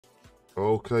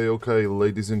Okay,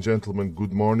 ladies and gentlemen,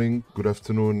 good morning, good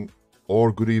afternoon,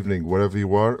 or good evening, wherever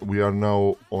you are. We are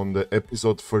now on the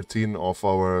episode 13 of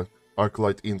our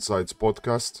Arclight Insights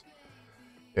podcast,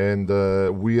 and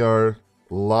we are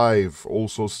live,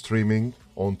 also streaming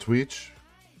on Twitch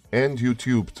and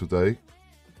YouTube today.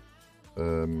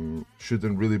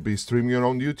 Shouldn't really be streaming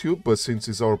on YouTube, but since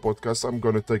it's our podcast, I'm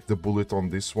gonna take the bullet on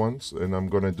this one, and I'm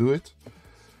gonna do it.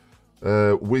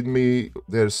 With me,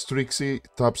 there's Trixie,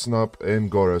 Tapsnap, and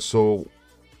Gora. So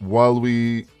while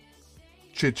we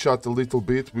chit chat a little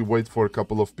bit, we wait for a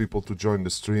couple of people to join the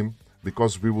stream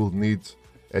because we will need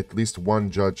at least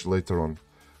one judge later on.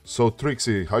 So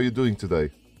Trixie, how you doing today?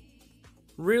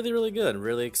 Really good.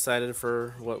 Really excited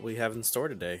for what we have in store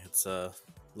today. It's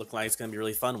looking like it's gonna be a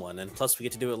really fun one, and plus we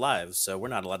get to do it live, so we're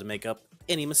not allowed to make up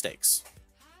any mistakes.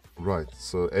 Right.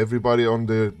 So everybody on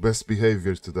their best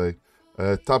behavior today.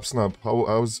 Tapsnap,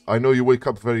 how's? I know you wake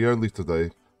up very early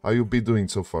today. How you be doing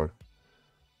so far?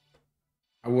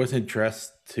 I wasn't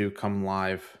dressed to come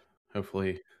live.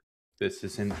 Hopefully, this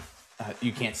isn't.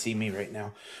 You can't see me right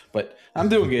now, but I'm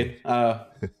doing good.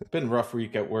 Been a rough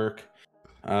week at work.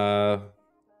 I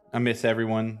miss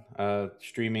everyone.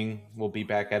 Streaming, we'll be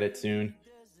back at it soon,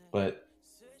 but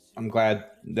I'm glad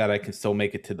that I can still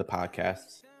make it to the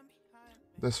podcasts.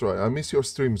 That's right. I miss your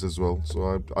streams as well.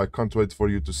 So I can't wait for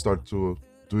you to start to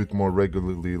do it more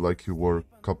regularly like you were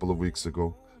a couple of weeks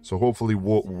ago. So hopefully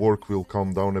work will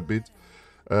calm down a bit.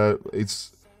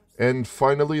 And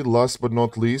finally, last but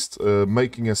not least,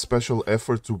 making a special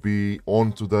effort to be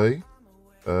on today.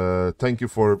 Thank you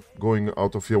for going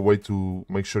out of your way to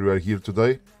make sure you are here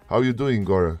today. How are you doing,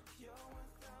 Gora?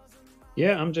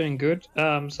 Yeah, I'm doing good.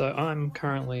 So I'm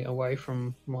currently away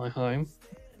from my home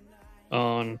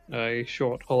on a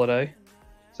short holiday.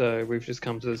 So we've just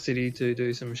come to the city to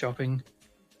do some shopping,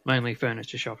 mainly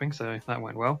furniture shopping, so that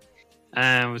went well.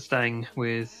 And we're staying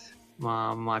with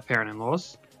my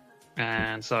parent-in-laws.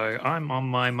 And so I'm on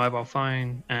my mobile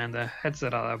phone, and the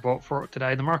headset I bought for it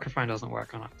today, the microphone doesn't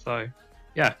work on it. So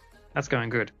yeah, that's going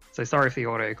good. So sorry if the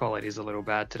audio quality is a little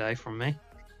bad today from me.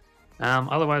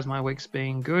 Otherwise, my week's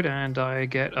been good, and I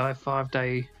get a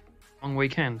 5-day long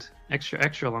weekend,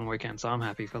 extra long weekend, so I'm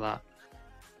happy for that.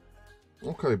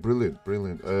 Okay, brilliant.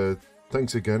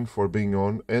 Thanks again for being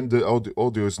on. And the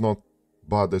audio is not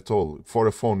bad at all. For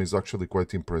a phone, is actually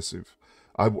quite impressive.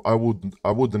 I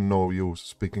wouldn't know you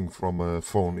speaking from a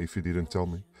phone if you didn't tell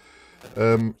me.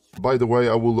 By the way,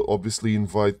 I will obviously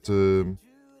invite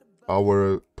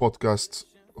our podcast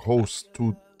host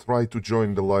to try to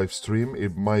join the live stream.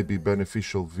 It might be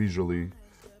beneficial visually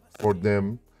for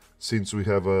them, since we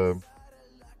have a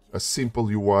simple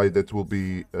UI that will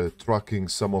be tracking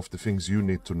some of the things you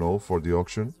need to know for the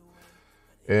auction.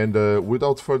 And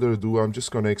without further ado, I'm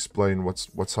just gonna explain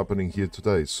what's happening here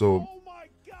today. So, oh my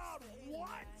God,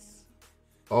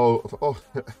 what? oh,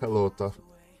 hello, Tap.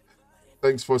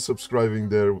 Thanks for subscribing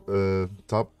there,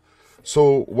 Tap.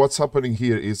 So what's happening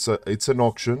here is it's an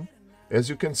auction. As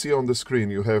you can see on the screen,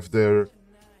 you have there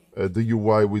the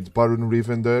UI with Baron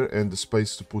Riven there and the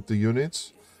space to put the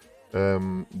units.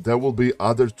 There will be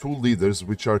other two leaders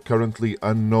which are currently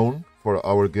unknown for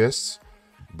our guests,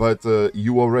 but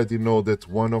you already know that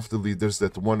one of the leaders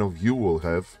that one of you will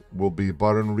have will be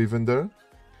Baron Riven there.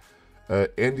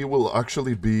 And he will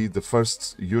actually be the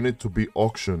first unit to be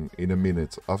auctioned in a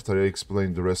minute after I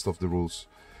explain the rest of the rules.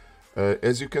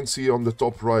 As you can see on the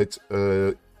top right,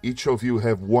 each of you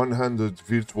have 100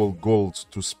 virtual gold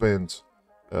to spend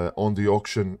on the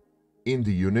auction in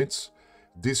the units.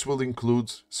 This will include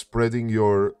spreading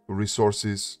your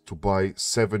resources to buy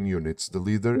 7 units, the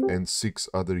leader and 6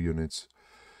 other units.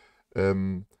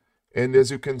 And as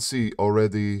you can see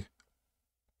already,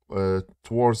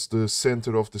 towards the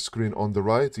center of the screen on the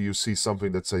right, you see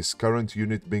something that says current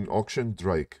unit being auctioned,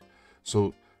 Drake.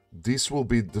 So this will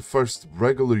be the first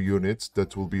regular unit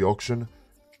that will be auctioned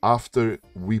after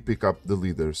we pick up the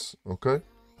leaders, okay?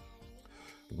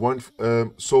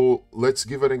 So let's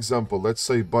give an example. Let's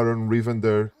say Baron Riven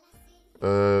there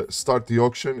start the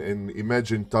auction, and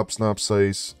imagine Tapsnap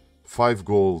says 5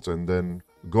 gold, and then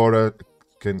Gora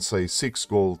can say 6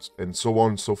 gold, and so on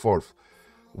and so forth.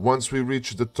 Once we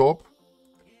reach the top,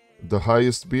 the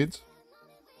highest bid,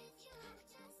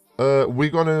 we're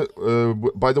gonna,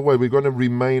 by the way, we're gonna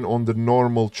remain on the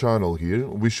normal channel here.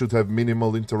 We should have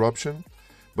minimal interruption,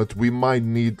 but we might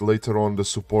need later on the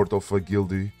support of a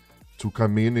guildie to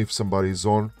come in if somebody is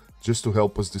on, just to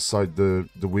help us decide the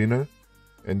winner.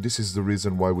 And this is the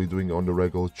reason why we're doing it on the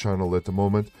regular channel at the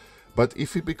moment. But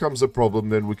if it becomes a problem,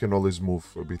 then we can always move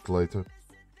a bit later.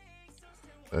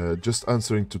 Just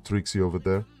answering to Trixie over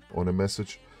there on a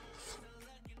message.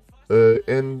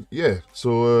 And yeah,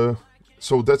 so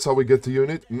So that's how we get the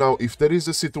unit. Now, if there is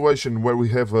a situation where we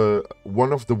have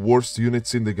one of the worst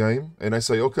units in the game, and I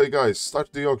say, okay guys,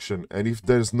 start the auction, and if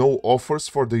there's no offers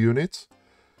for the unit,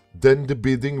 then the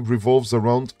bidding revolves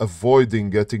around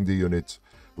avoiding getting the unit.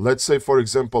 Let's say, for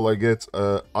example, I get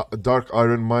a Dark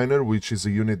Iron Miner, which is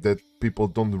a unit that people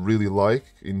don't really like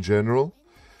in general.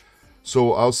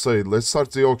 So I'll say, let's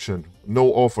start the auction.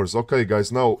 No offers. Okay,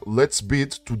 guys, now let's bid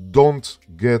to don't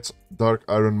get Dark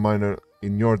Iron Miner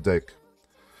in your deck.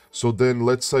 So then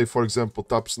let's say, for example,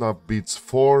 Tap Snap bids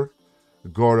 4,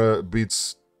 Gora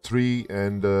bids 3,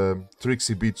 and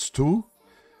Trixie bids 2.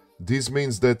 This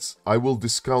means that I will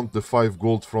discount the 5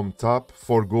 gold from Tap,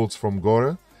 4 golds from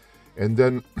Gora, and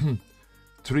then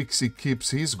Trixie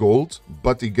keeps his gold,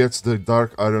 but he gets the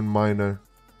Dark Iron Miner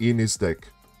in his deck.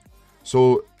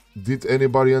 So, did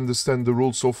anybody understand the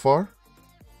rule so far?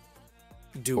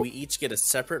 Do we each get a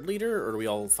separate leader, or are we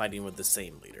all fighting with the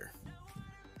same leader?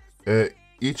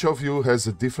 Each of you has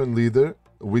a different leader,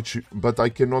 but I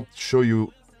cannot show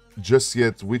you just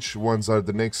yet which ones are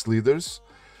the next leaders,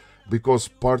 because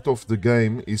part of the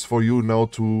game is for you now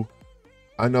to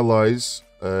analyze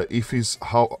if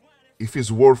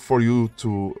it's worth for you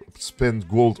to spend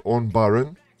gold on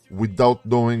Baron without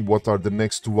knowing what are the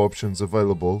next two options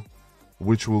available,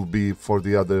 which will be for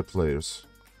the other players.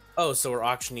 Oh, so we're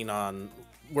auctioning on...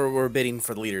 We're bidding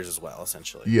for the leaders as well,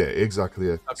 essentially. Yeah, exactly.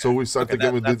 Yeah. Okay. So we start the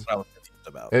game with that's it. what I was confused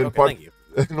about. And okay, thank you.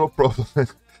 No problem.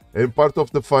 And part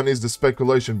of the fun is the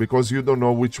speculation, because you don't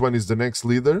know which one is the next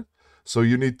leader. So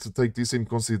you need to take this in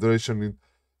consideration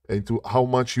into how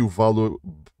much you value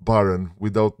Baron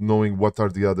without knowing what are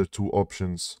the other two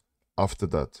options after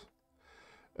that.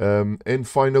 And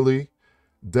finally,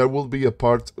 there will be a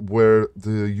part where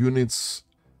the units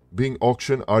being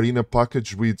auctioned are in a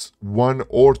package with 1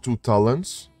 or 2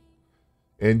 talents,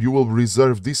 and you will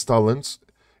reserve these talents,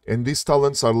 and these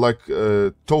talents are like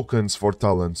tokens for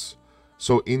talents.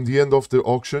 So in the end of the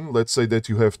auction, let's say that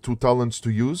you have 2 talents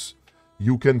to use,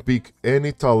 you can pick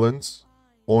any talent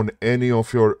on any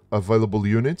of your available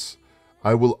units.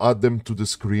 I will add them to the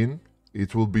screen.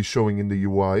 It will be showing in the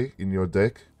UI in your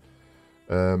deck.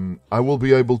 I will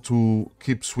be able to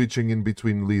keep switching in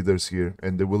between leaders here,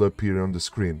 and they will appear on the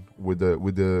screen with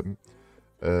the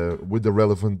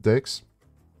relevant decks.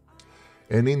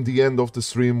 And in the end of the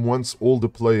stream, once all the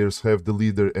players have the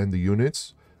leader and the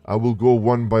units, I will go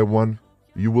one by one.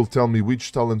 You will tell me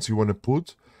which talents you want to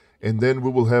put, and then we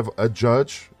will have a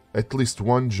judge, at least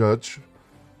one judge,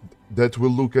 that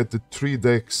will look at the 3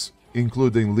 decks,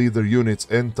 including leader, units,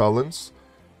 and talents,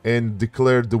 and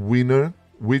declare the winner.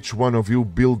 Which one of you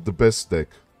built the best deck?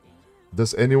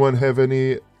 Does anyone have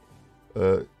any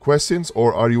questions,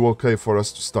 or are you okay for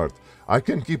us to start? I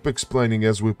can keep explaining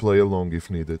as we play along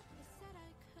if needed.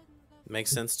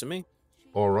 Makes sense to me.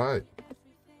 All right.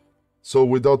 So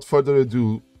without further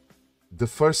ado, the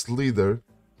first leader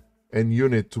and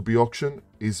unit to be auctioned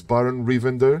is Baron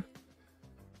Rivender,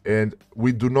 and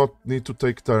we do not need to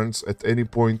take turns. At any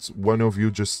point, one of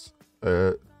you just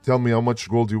tell me how much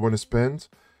gold you want to spend,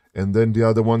 and then the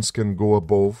other ones can go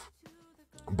above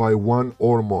by 1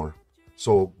 or more.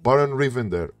 So, Baron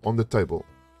Rivender on the table.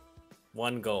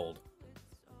 1 gold.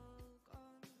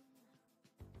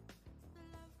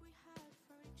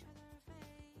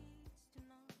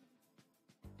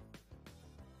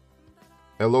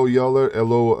 Hello, Yaller.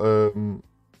 Hello,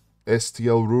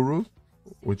 STL Ruru,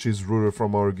 which is Ruru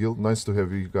from our guild. Nice to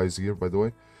have you guys here, by the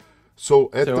way. So,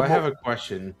 I have a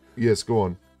question. Yes, go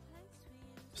on.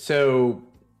 So,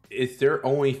 is there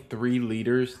only 3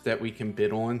 leaders that we can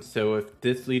bid on? So if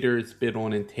this leader is bid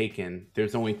on and taken,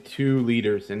 there's only 2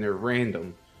 leaders and they're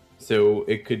random. So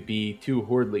it could be 2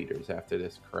 horde leaders after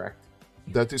this, correct?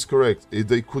 That is correct.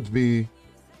 They could be...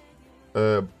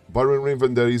 Baron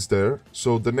Rivender is there.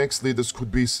 So the next leaders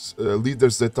could be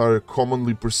leaders that are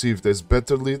commonly perceived as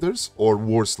better leaders or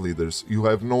worse leaders. You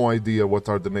have no idea what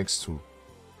are the next 2.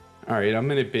 Alright, I'm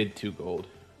going to bid 2 gold.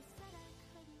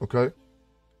 Okay.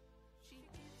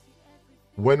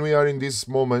 When we are in this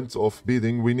moment of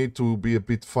bidding, we need to be a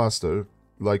bit faster,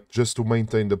 like just to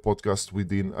maintain the podcast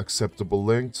within acceptable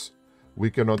lengths.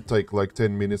 We cannot take like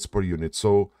 10 minutes per unit,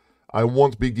 so I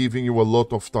won't be giving you a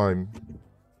lot of time.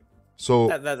 So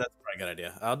That's a pretty good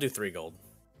idea. I'll do 3 gold.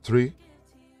 3?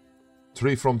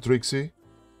 3 from Trixie.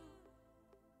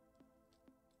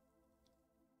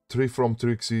 3 from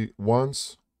Trixie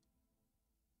once.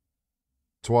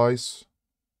 Twice.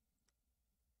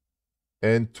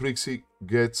 And Trixie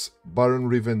gets Baron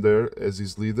Rivender as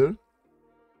his leader.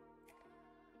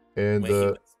 And Wait, he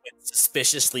went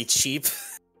suspiciously cheap.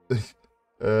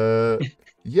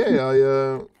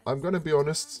 yeah, I'm gonna be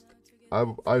honest.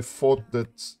 I thought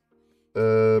that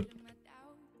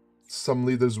some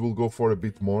leaders will go for a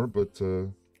bit more, but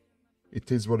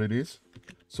it is what it is.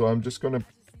 So I'm just gonna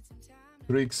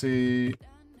Trixie.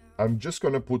 I'm just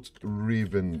gonna put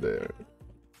Riven there.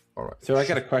 All right. So I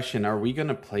got a question. Are we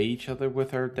gonna play each other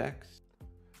with our decks?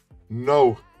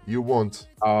 No, you won't.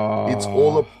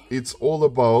 It's all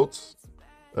about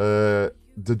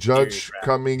the judge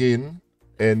coming in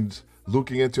and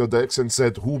looking at your decks and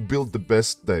said who built the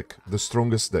best deck, the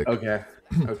strongest deck. Okay.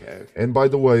 Okay. And by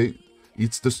the way,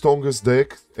 it's the strongest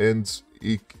deck, and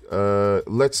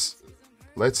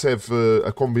let's have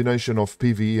a combination of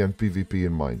PvE and PvP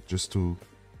in mind, just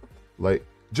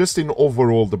in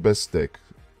overall the best deck.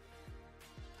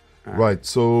 Right,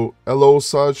 so hello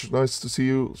Saj, nice to see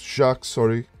you. Jacques,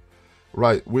 sorry.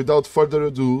 Right, without further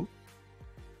ado,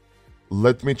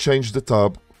 let me change the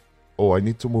tab. Oh, I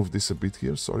need to move this a bit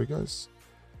here, sorry guys.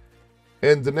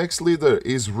 And the next leader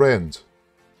is Rand.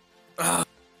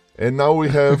 And now we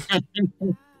have...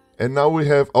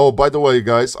 Oh, by the way,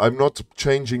 guys, I'm not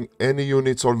changing any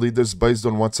units or leaders based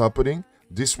on what's happening.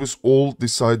 This was all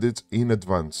decided in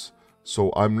advance.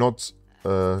 So I'm not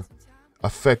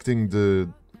affecting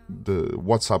the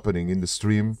what's happening in the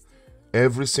stream.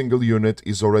 Every single unit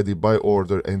is already by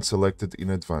order and selected in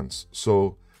advance.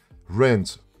 So,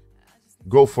 Rand,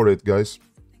 go for it, guys.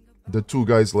 The 2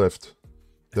 guys left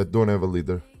that don't have a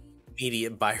leader.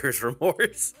 Immediate buyer's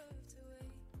remorse.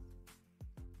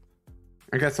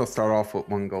 I guess I'll start off with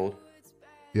 1 gold.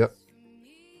 Yep.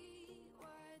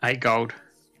 8 gold.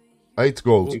 8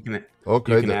 gold. You can,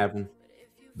 Okay, you can have them.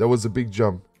 that was a big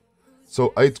jump.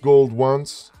 So 8 gold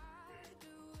once,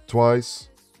 twice,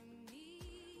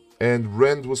 and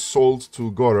Rand was sold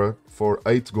to Gora for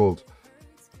 8 gold.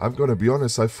 I'm gonna be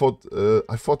honest. I thought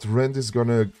Rand is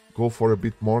gonna go for a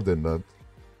bit more than that.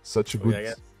 Such a good,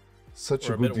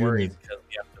 We're a bit worried because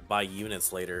we have to buy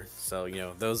units later. So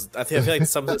those. I feel like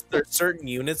there's certain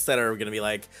units that are gonna be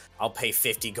like, I'll pay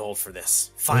 50 gold for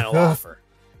this final offer.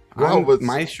 Wow, but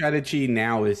my strategy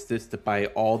now is just to buy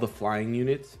all the flying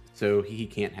units, so he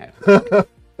can't have them.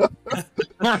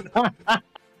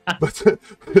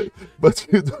 but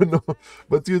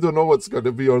you don't know what's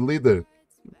gonna be your leader.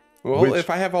 Well, if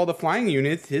I have all the flying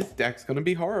units, his deck's gonna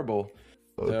be horrible.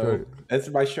 Okay. So that's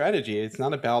my strategy. It's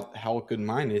not about how good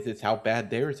mine is; it's how bad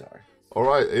theirs are. All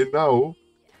right, and now,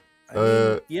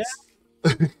 Yeah.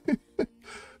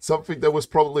 something that was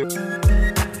probably.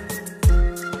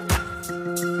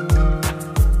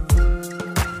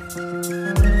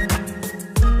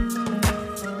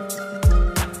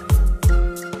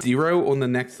 Zero on the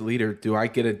next leader. Do I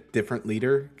get a different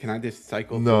leader? Can I just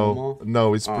cycle through them all?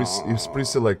 No, it's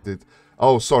pre-selected.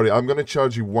 Oh, sorry, I'm gonna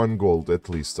charge you 1 gold at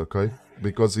least, okay?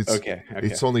 Because it's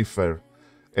it's only fair.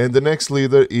 And the next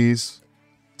leader is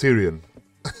Tyrion.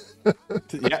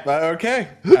 Yeah, okay.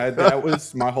 That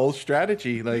was my whole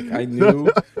strategy. Like, I knew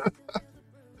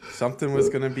something was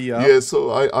gonna be up. Yeah,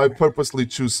 so I purposely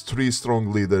choose 3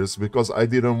 strong leaders because I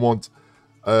didn't want.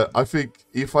 I think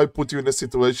if I put you in a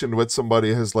situation where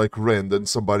somebody has like Rand and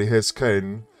somebody has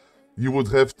Kane, you would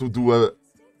have to do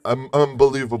an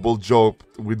unbelievable job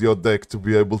with your deck to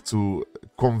be able to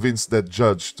convince that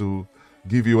judge to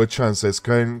give you a chance as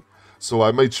Kane. So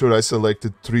I made sure I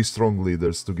selected 3 strong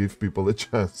leaders to give people a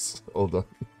chance. Hold on.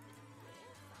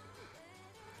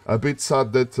 A bit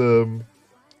sad that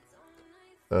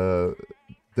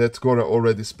that Gora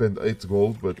already spent 8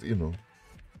 gold, but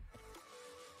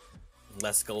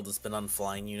Less gold to spend on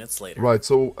flying units later. Right,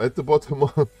 so at the bottom,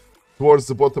 towards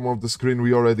the bottom of the screen,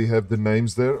 we already have the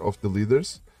names there of the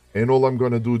leaders. And all I'm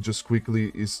gonna do just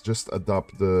quickly is just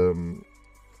adapt the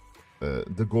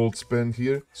gold spend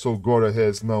here. So Gora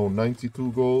has now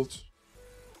 92 gold.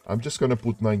 I'm just gonna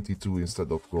put 92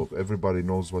 instead of gold. Everybody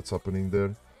knows what's happening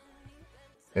there.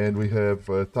 And we have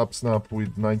Tap Snap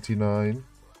with 99.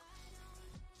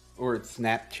 Or it's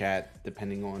Snapchat,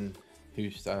 depending on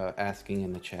who's asking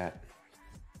in the chat.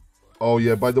 Oh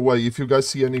yeah, by the way, if you guys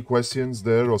see any questions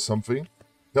there or something,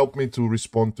 help me to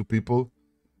respond to people,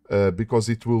 because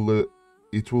it will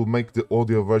make the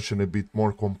audio version a bit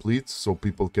more complete, so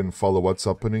people can follow what's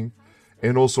happening.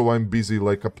 And also, I'm busy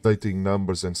like updating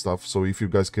numbers and stuff, so if you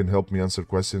guys can help me answer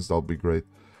questions, that'll be great.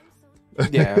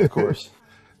 Yeah, of course.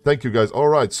 Thank you guys. All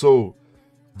right, so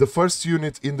the first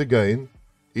unit in the game,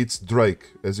 it's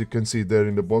Drake, as you can see there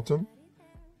in the bottom.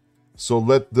 So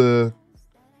let the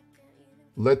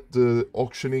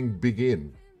auctioning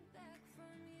begin.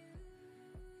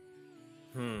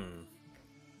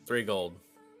 3 gold.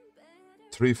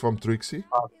 3 from Trixie.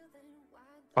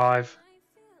 5.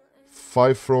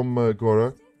 5 from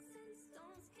Gora.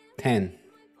 10.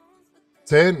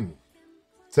 10.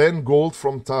 10 gold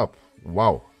from Tap.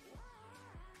 Wow.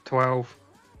 12.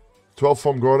 12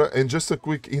 from Gora. And just a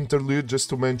quick interlude, just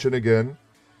to mention again,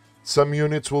 some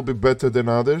units will be better than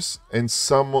others, and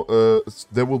some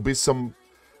there will be some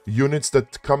units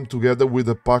that come together with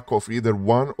a pack of either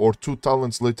 1 or 2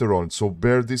 talents later on. So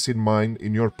bear this in mind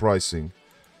in your pricing.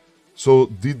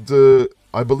 So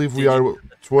I believe we are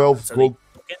 12 gold.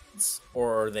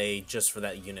 Or are they just for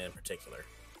that unit in particular?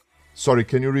 Sorry,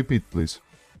 can you repeat, please?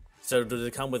 So do they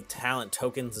come with talent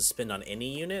tokens to spend on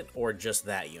any unit, or just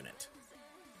that unit?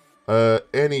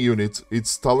 Any unit.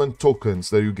 It's talent tokens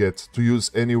that you get to use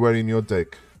anywhere in your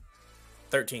deck.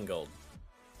 13 gold.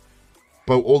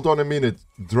 But hold on a minute.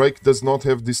 Drake does not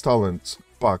have this talent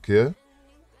pack, yeah?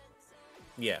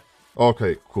 Yeah.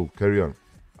 Okay, cool. Carry on.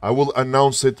 I will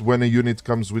announce it when a unit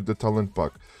comes with the talent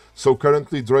pack. So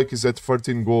currently Drake is at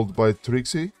 13 gold by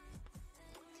Trixie.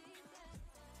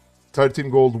 13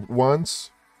 gold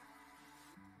once.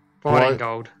 14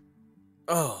 gold.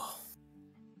 Oh.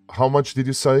 How much did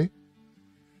you say?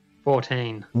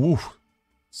 14. Oof.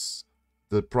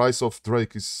 The price of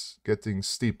Drake is getting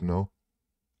steep, no?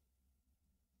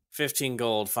 15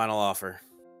 gold, final offer.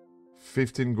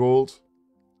 15 gold.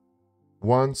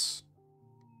 Once.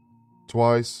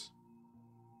 Twice.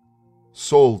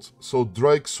 Sold. So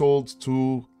Drake sold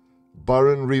to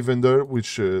Baron Rivender,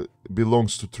 which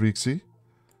belongs to Trixie.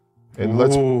 And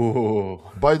let's.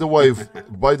 By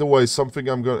the way, something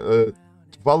I'm gonna.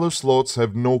 Valor slots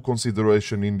have no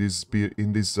consideration in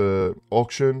this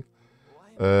auction.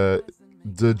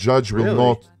 The judge will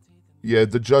not. Yeah,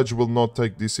 the judge will not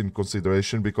take this in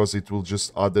consideration because it will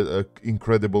just add an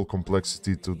incredible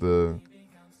complexity to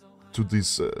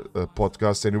this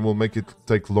podcast, and it will make it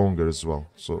take longer as well.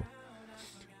 So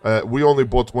we only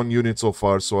bought 1 unit so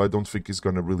far, so I don't think it's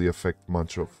gonna really affect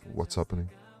much of what's happening.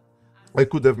 I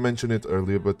could have mentioned it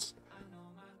earlier, but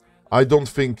I don't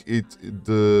think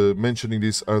mentioning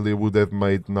this earlier would have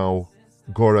made now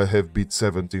Gora have beat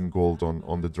 17 gold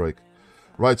on the Drake.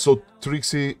 Right, so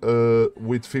Trixie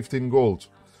with 15 gold.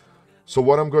 So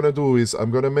what I'm gonna do is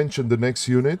I'm gonna mention the next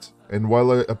unit, and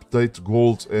while I update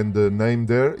gold and the name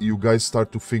there, you guys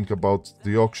start to think about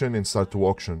the auction and start to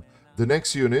auction. The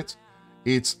next unit,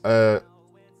 it's a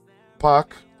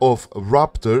pack of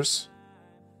Raptors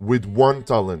with 1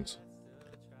 talent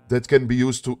that can be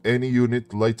used to any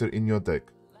unit later in your deck.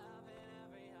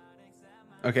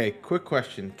 Okay, quick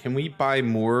question. Can we buy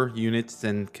more units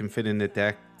than can fit in the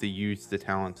deck to use the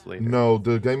talents later? No,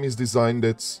 the game is designed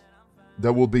that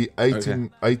there will be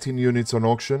 18 units on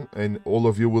auction, and all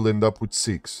of you will end up with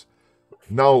 6.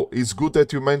 Now, it's good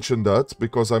that you mentioned that,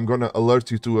 because I'm gonna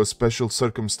alert you to a special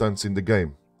circumstance in the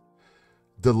game.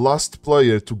 The last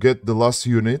player to get the last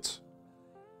unit,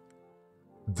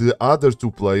 the other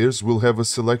 2 players will have a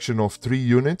selection of 3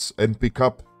 units and pick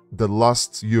up the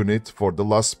last unit for the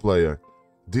last player.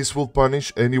 This will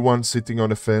punish anyone sitting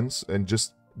on a fence and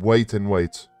just wait and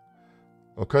wait.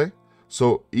 Okay?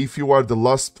 So if you are the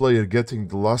last player getting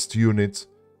the last unit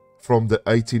from the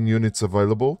 18 units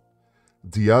available,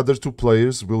 the other 2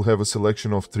 players will have a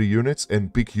selection of 3 units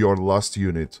and pick your last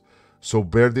unit. So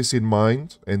bear this in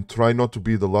mind and try not to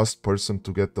be the last person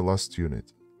to get the last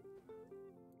unit.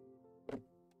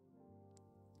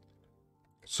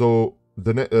 So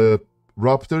the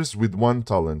Raptors with 1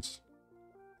 talent.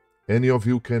 Any of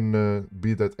you can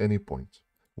bid at any point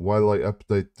while I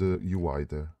update the UI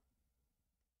there.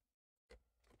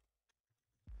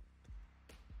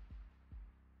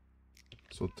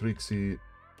 So Trixie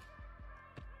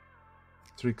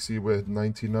with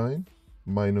 99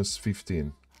 minus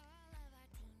 15.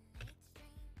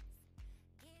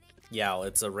 Yeah, well,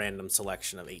 it's a random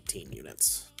selection of 18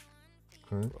 units.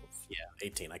 Okay. Yeah,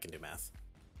 18. I can do math.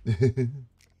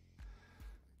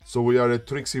 So we are at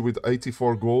Trixie with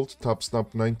 84 gold, Tap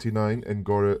Snap 99, and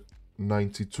Gore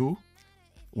 92.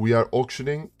 We are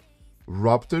auctioning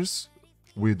Raptors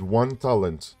with 1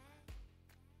 talent.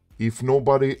 If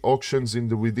nobody auctions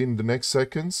within the next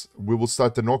seconds, we will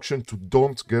start an auction to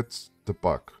don't get the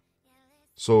pack.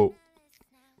 So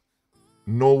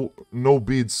no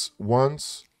bids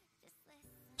once,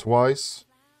 twice.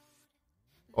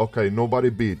 Okay, nobody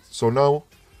bid. So now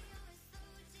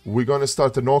we're gonna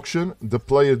start an auction. The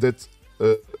player that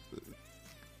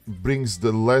brings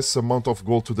the less amount of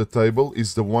gold to the table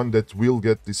is the one that will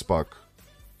get this pack.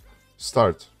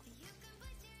 Start.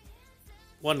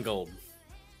 1 gold.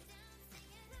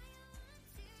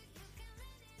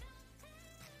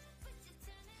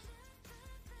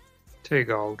 2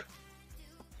 gold.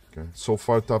 Okay. So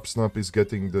far, Tap Snap is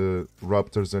getting the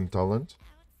Raptors and talent.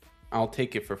 I'll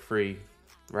take it for free.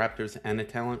 Raptors and a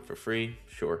talent for free?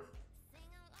 Sure.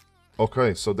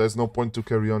 Okay, so there's no point to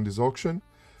carry on this auction.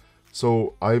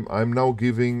 So I'm now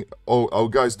giving. Oh,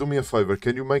 guys, do me a favor.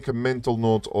 Can you make a mental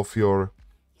note of your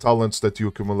talents that you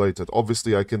accumulated?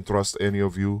 Obviously, I can trust any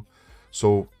of you.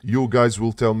 So you guys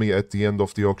will tell me at the end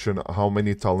of the auction how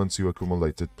many talents you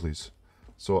accumulated, please.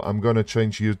 So I'm gonna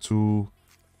change you to,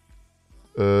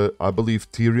 I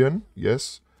believe Tyrion,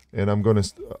 yes, and I'm gonna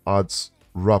add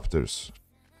Raptors.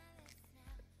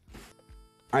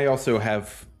 I also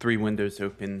have 3 windows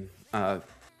open,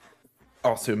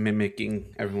 also mimicking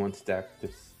everyone's deck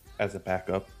just as a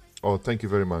backup. Oh, thank you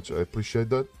very much. I appreciate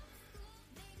that.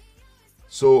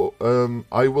 So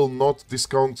I will not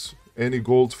discount any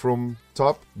gold from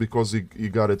top because he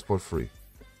got it for free.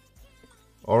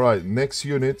 All right, next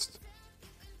unit.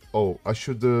 Oh, I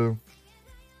should have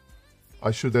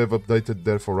updated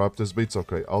there for Raptors, but it's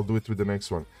okay. I'll do it with the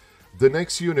next one. The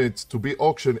next unit to be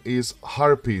auctioned is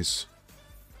Harpies.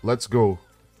 Let's go.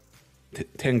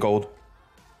 10 gold.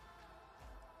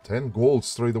 10 gold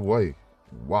straight away.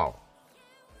 Wow.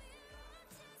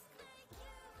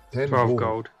 10 12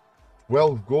 gold.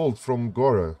 12 gold from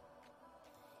Gora.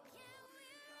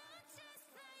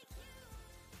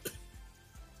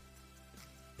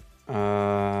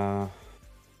 Uh,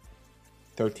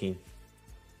 13.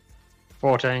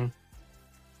 14.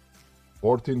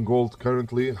 14 gold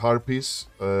currently. Harpies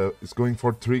is going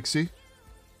for Trixie.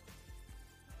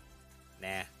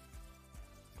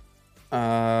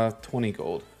 Nah. 20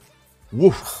 gold.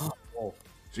 Woof. Oh.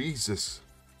 Jesus.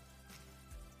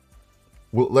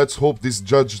 Well, let's hope this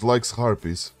judge likes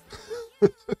Harpies.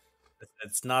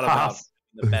 It's not about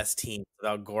the best team, it's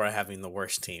about Gora having the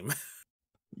worst team.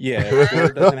 Yeah, if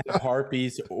Gora doesn't have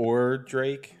Harpies or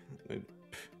Drake,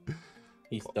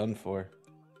 he's done for.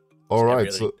 All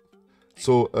right, really.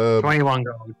 so 21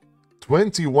 gold.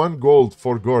 21 gold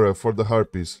for Gora for the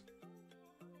Harpies.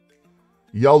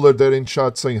 Yowler there in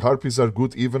chat saying Harpies are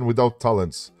good even without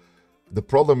talents. The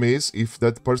problem is if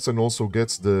that person also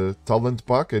gets the talent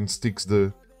pack and sticks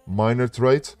the minor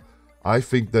trait, I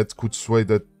think that could sway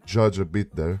that judge a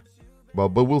bit there. But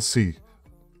we'll see.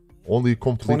 Only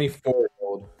complete 24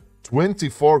 gold.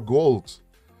 24 gold.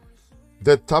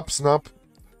 That Top Snap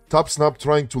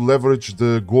trying to leverage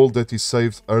the gold that he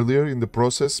saved earlier in the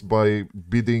process by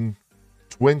bidding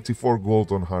 24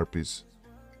 gold on Harpies.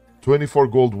 24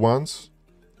 gold once,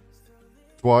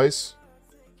 twice,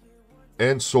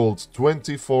 and sold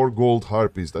 24 gold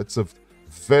Harpies. That's a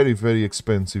very, very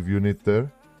expensive unit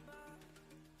there.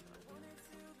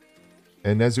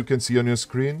 And as you can see on your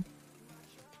screen,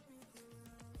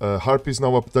 Harpies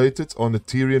now updated on the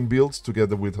Tyrion build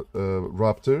together with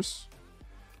Raptors.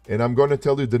 And I'm gonna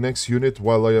tell you the next unit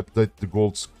while I update the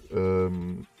gold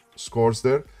scores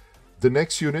there. The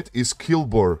next unit is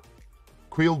Quilboar.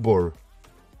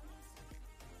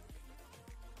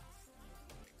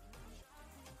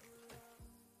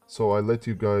 So I let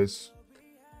you guys.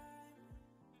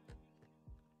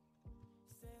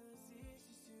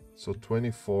 So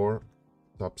 24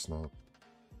 Top Snap.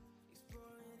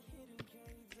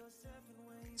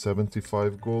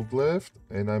 75 gold left,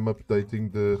 and I'm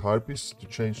updating the Harpies to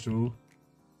change to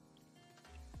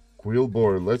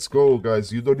Quilboar. Let's go,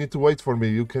 guys. You don't need to wait for me.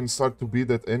 You can start to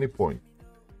bid at any point.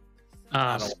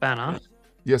 Spanner,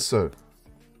 Yes, sir.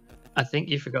 I think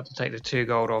you forgot to take the 2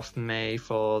 gold off me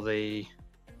for the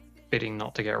bidding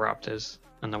not to get Raptors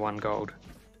and the 1 gold.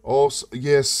 Oh,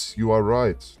 yes, you are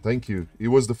right. Thank you. It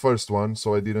was the first one,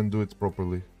 so I didn't do it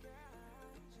properly.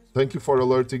 Thank you for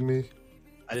alerting me.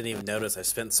 I didn't even notice. I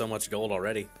spent so much gold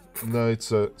already. No,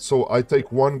 it's so I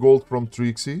take 1 gold from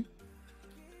Trixie.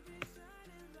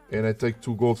 And I take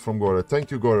 2 gold from Gora.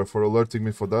 Thank you, Gora, for alerting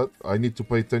me for that. I need to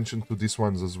pay attention to these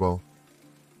ones as well.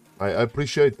 I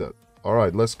appreciate that.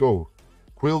 Alright, let's go.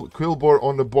 Quilboar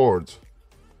on the board.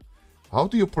 How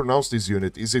do you pronounce this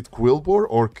unit? Is it Quilboar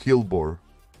or Killboar?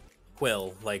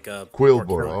 Quill, like a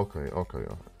Quilboar. Okay.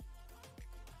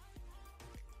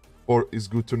 Or is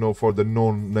good to know for the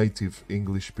non-native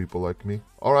English people like me.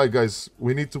 Alright, guys,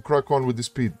 we need to crack on with the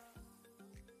speed.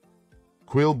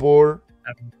 Quilboar.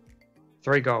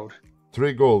 3 gold.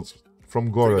 3 golds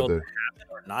from Gora gold there. to have it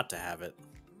or not to have it.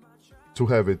 To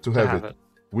have it. To have it.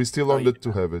 We still on the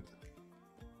to have it.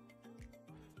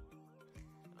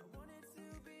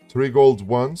 3 gold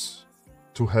once.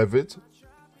 To have it.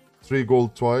 3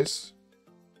 gold twice.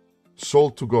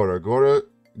 Sold to Gora. Gora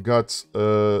got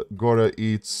Gora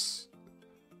eats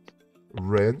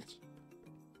rent.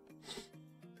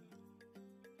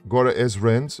 Gora has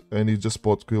rent and he just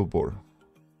bought Quilboar.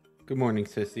 Good morning,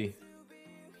 Sissy.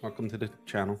 Welcome to the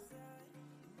channel.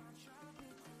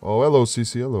 Oh, hello,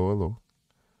 Cici. Hello.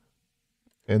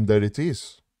 And there it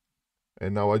is.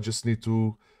 And now I just need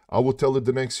to. I will tell you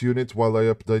the next unit while I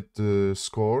update the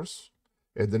scores.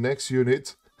 And the next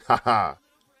unit, haha,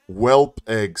 whelp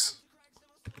eggs.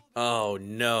 Oh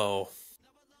no.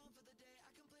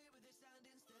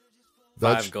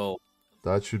 That 5 gold.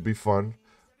 that should be fun.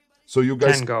 So you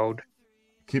guys 10 gold.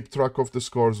 keep track of the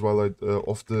scores while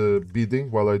of the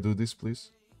bidding while I do this,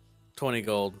 please. 20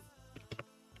 gold.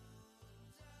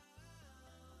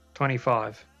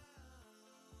 25.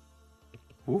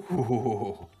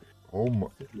 Ooh, Oh my,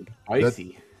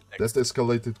 icy. that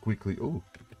escalated quickly. Oh,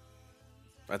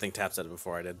 I think Tap said it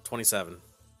before I did. 27.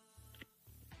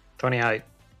 28.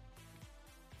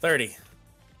 30.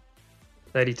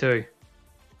 32.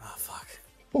 Oh fuck.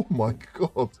 oh my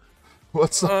God,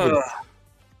 what's up? Ugh.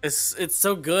 It's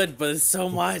so good, but it's so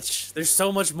much. There's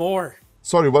so much more.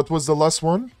 Sorry, what was the last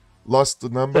one? Last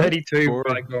number? 32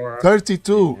 by Gora.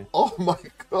 32. Oh my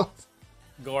God.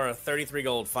 Gora, 33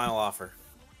 gold, final offer.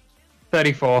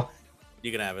 34.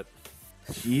 You can have it.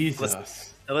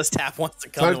 Jesus. Unless Tap wants to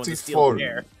come in with a steel 34.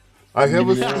 chair. I have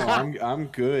a. No, I'm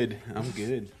good. I'm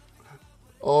good.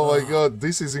 Oh my God,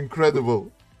 this is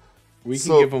incredible. We can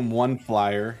So- give him one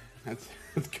flyer. That's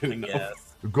good enough. Yes.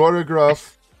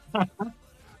 Goregraph.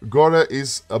 Gora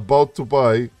is about to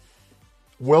buy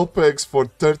whelp eggs for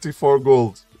 34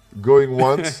 gold. Going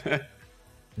once,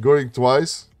 going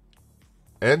twice,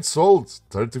 and sold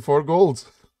 34 gold.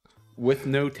 With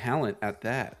no talent at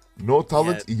that. No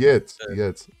talent yet.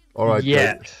 All right, guys.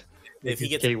 Yet. If he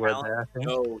gets Keyword talent, there, I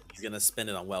think. he's gonna spend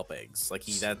it on whelp eggs. Like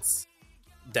that's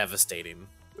devastating.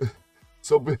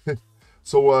 So,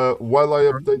 while I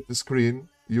update the screen,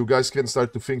 you guys can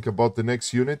start to think about the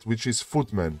next unit, which is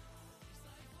Footman.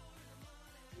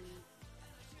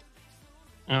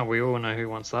 Oh, we all know who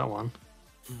wants that one.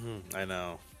 I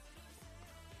know.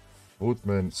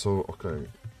 Footman. So, okay.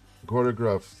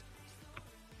 Choreographed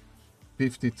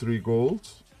 53 gold.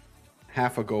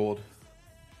 Half a gold.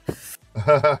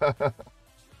 the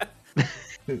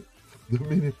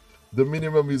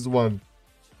minimum is 1.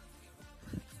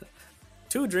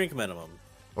 2 drink minimum.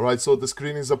 All right, so the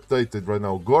screen is updated right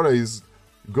now. Gora is.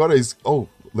 Oh,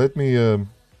 let me.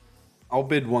 I'll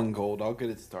bid 1 gold. I'll get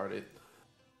it started.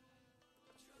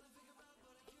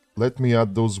 Let me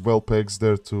add those whelp eggs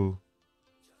there to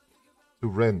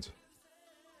rent.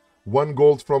 1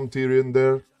 gold from Tyrion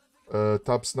there.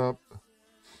 Tap snap.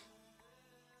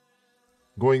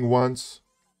 Going once.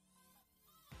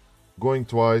 Going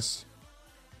twice.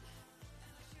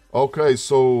 Okay,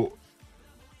 so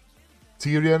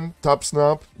Tyrion, Tap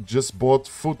snap, just bought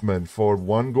Footman for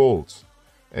 1 gold.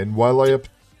 And while I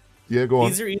yeah, go on.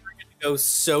 These are either going to go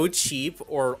so cheap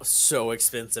or so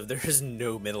expensive. There is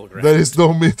no middle ground. There is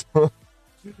no middle.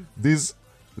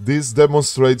 This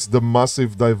demonstrates the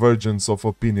massive divergence of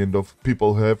opinion of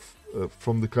people have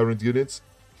from the current units.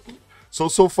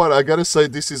 So far, I gotta say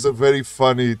this is a very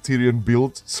funny Tyrion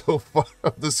build so far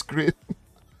on the screen.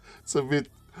 It's a bit.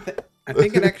 I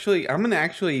think I'm gonna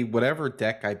actually whatever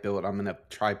deck I build, I'm gonna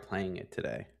try playing it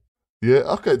today. Yeah.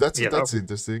 Okay. That's Yeah,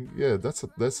 interesting. Yeah. That's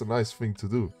a nice thing to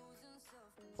do.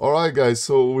 All right, guys.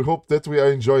 So we hope that we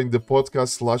are enjoying the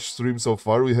podcast/stream so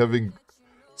far. We're having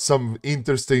some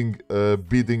interesting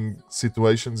bidding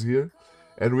situations here,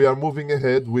 and we are moving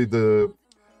ahead with a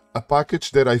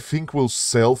package that I think will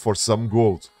sell for some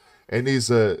gold, and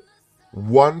is a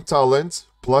 1 talent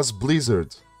plus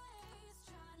Blizzard.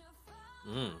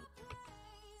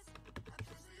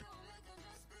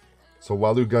 So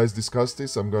while you guys discuss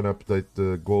this, I'm gonna update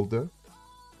the gold there.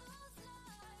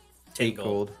 10 8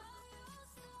 gold.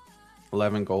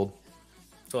 11 gold.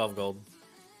 12 gold.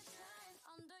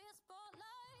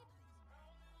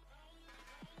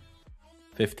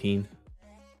 15.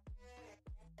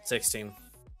 16.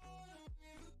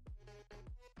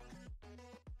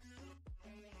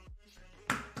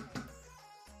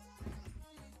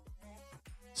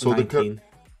 So 19.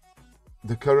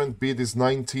 the current bid is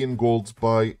 19 gold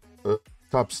by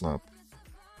Tap Snap,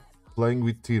 playing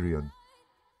with Tyrion.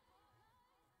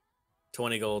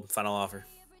 20 gold, final offer.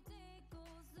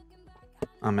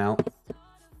 I'm out.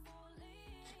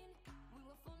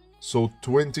 So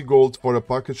 20 gold for a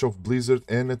package of Blizzard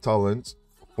and a talent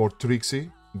for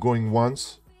Trixie, going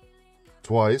once,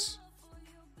 twice,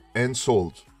 and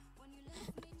sold.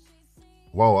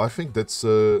 Wow, I think that's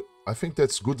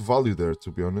good value there, to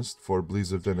be honest, for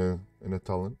Blizzard and a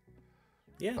talent.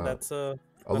 Yeah, that's lot-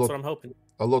 what I'm hoping.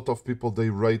 A lot of people they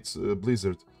rate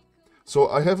Blizzard. So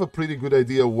I have a pretty good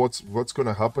idea what's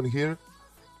gonna happen here.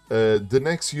 The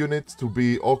next unit to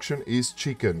be auctioned is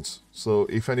chickens. So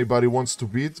if anybody wants to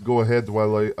bid, go ahead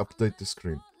while I update the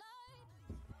screen.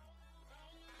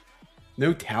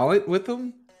 No talent with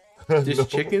them? Just No,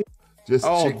 chicken? Just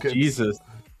Oh, chickens. Jesus.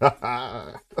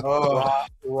 Oh,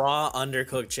 Raw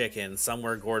undercooked chicken,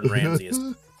 somewhere Gordon Ramsay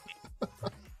is.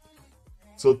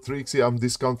 So Trixie, I'm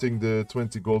discounting the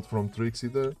 20 gold from Trixie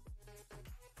there.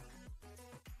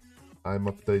 I'm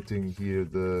updating here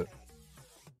the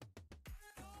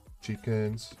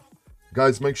chickens.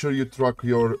 Guys, make sure you track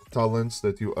your talents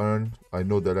that you earn. I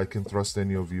know that I can trust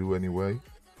any of you anyway.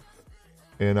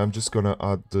 And I'm just gonna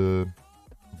add the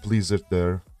Blizzard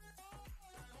there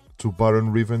to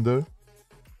Baron Rivender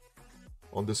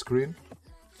on the screen.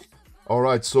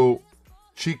 Alright, so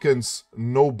chickens,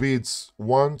 no bids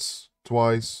once,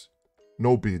 twice,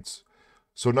 no bids.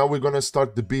 So now we're gonna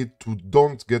start the bid to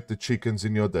don't get the chickens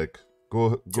in your deck.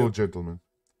 Go, gentlemen.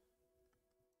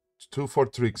 2 for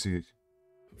Trixie.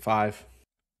 5.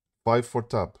 5 for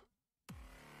tap.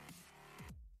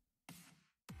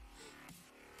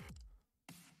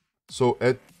 So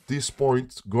at this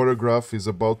point, Gorograph is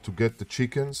about to get the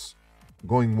chickens.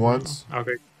 Going once. I'll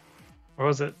go. What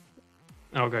was it?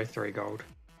 I'll go 3 gold.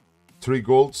 3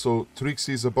 gold. So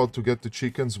Trixie is about to get the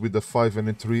chickens with a 5 and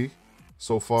a 3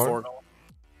 so far. 4 gold.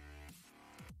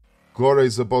 Gora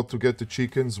is about to get the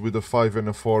chickens with a 5 and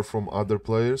a 4 from other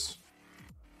players.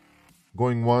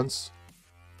 Going once.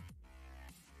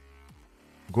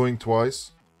 Going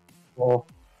twice. Or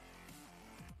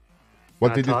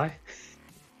What did you? tie?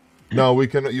 No, we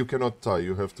cannot. You cannot tie.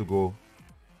 You have to go.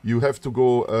 You have to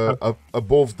go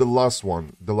above the last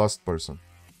one, the last person.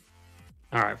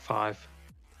 All right, 5.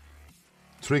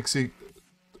 Trixie.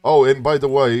 Oh, and by the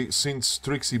way, since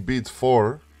Trixie beat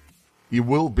 4, he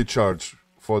will be charged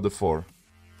for the 4.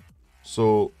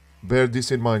 So bear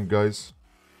this in mind, guys.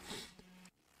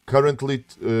 Currently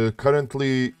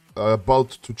about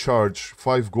to charge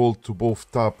 5 gold to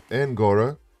both Tap and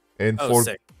Gora, and for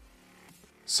 6.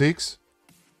 6.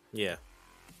 Yeah.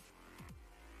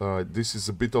 This is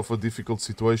a bit of a difficult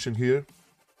situation here,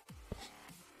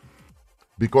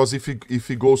 because if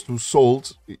he goes to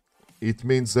sold, it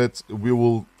means that we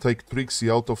will take Trixie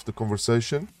out of the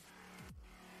conversation,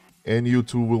 and you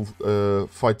two will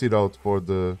fight it out for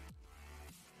the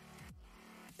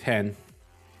 10.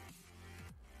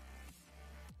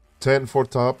 10 for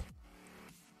Tap,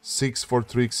 6 for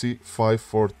Trixie, 5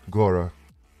 for Gora.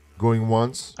 Going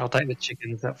once. I'll take the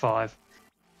chickens at 5.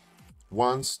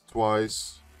 Once,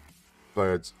 twice,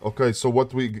 birds. Okay, so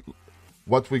what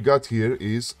we got here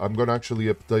is, I'm gonna actually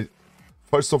update.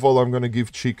 First of all, I'm gonna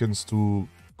give chickens to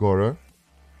Gora.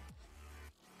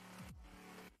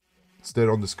 It's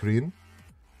there on the screen.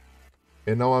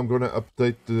 And now I'm gonna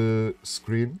update the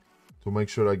screen to make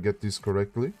sure I get this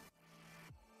correctly.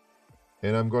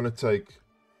 And I'm gonna take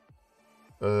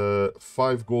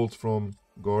 5 gold from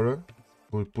Gora.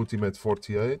 We'll put him at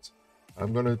 48.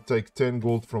 I'm gonna take 10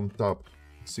 gold from Tap,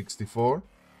 64.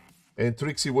 And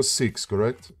Trixie was 6,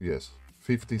 correct? Yes,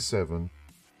 57.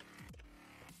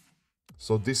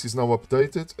 So this is now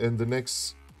updated, and the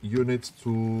next unit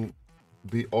to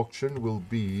be auctioned will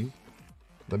be...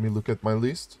 Let me look at my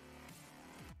list.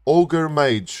 Ogre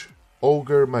Mage.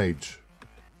 Ogre Mage.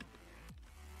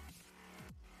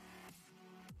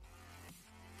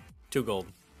 2 gold.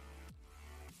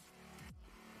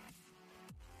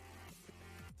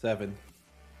 7.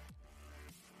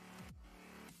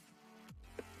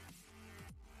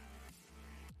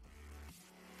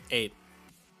 8.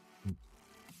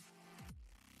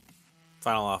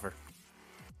 Final offer.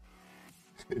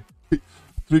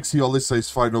 Trixie always says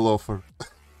final offer.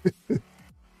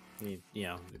 You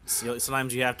know,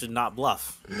 sometimes you have to not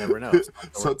bluff. You never know.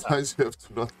 Sometimes you have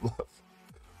to not bluff.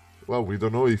 Well, we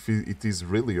don't know if it is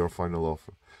really your final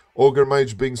offer. Ogre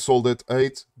Mage being sold at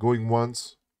 8, going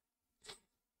once.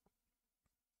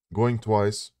 Going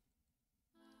twice.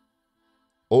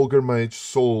 Ogre Mage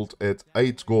sold at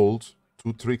 8 gold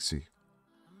to Trixie.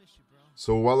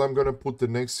 So while I'm gonna put the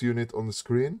next unit on the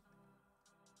screen,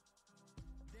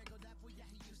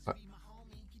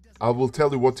 I will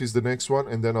tell you what is the next one,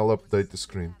 and then I'll update the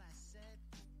screen.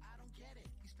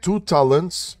 2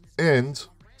 talents and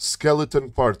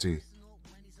skeleton party.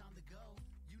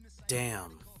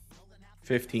 Damn.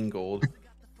 15 gold.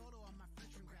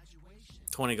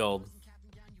 20 gold.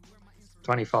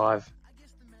 25.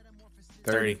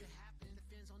 30.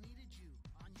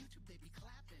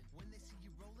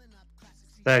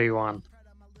 31.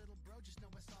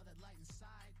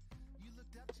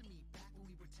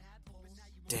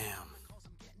 Damn.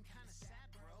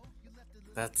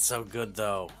 That's so good,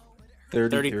 though.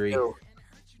 33. 32.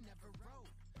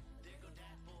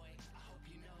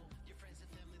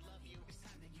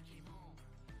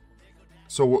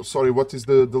 So, sorry, what is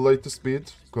the latest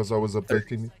bid? Because I was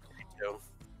updating it.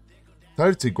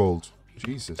 30 gold.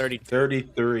 Jesus. 30.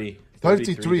 33.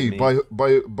 33 to me.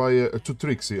 by to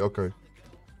Trixie. Okay.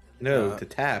 No, to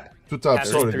tap. To tap. That's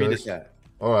Sorry, 33 to guys. tap.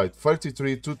 All right.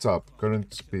 33 to tap.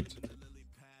 Current speed.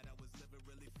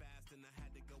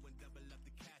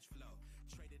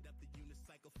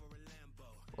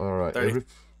 All right. 30.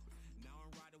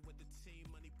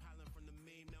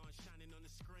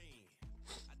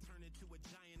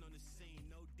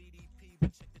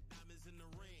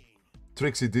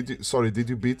 Trixie, did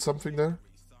you beat something there?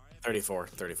 34.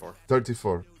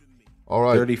 34. All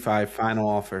right. 35 final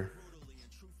offer.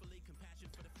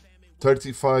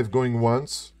 35 going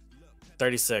once.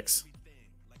 36.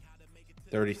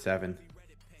 37.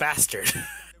 Bastard.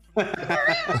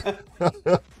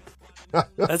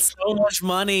 That's so much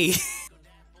money.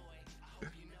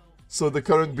 So the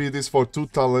current bid is for 2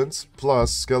 talents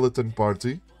plus skeleton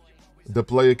party. The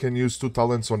player can use 2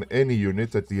 talents on any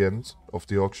unit at the end of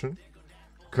the auction.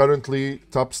 Currently,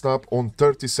 Tap Snap on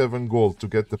 37 gold to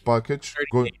get the package.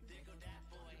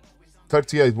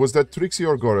 38. Was that Trixie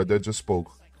or Gora that just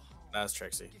spoke? That's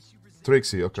Trixie.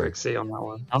 Trixie, okay. Trixie on that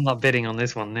one. I'm not betting on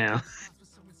this one now.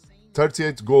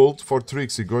 38 gold for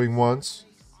Trixie, going once,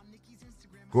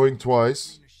 going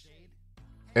twice,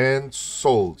 and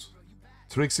sold.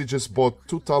 Trixie just bought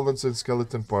 2 talents and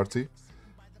skeleton party.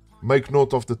 Make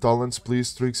note of the talents,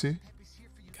 please, Trixie.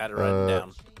 Got it written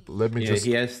down. Let me Yeah, just...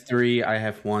 he has 3. I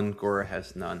have 1. Gora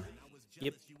has none.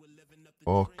 Yep.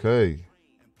 Okay.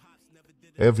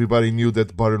 Everybody knew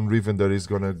that Baron Rivender is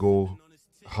gonna go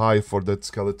high for that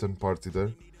skeleton party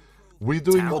there. We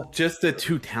doing... Well, just the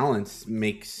 2 talents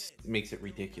makes it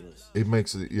ridiculous. It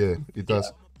makes it... Yeah, it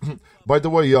does. By the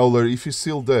way, Yowler, if you're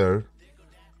still there,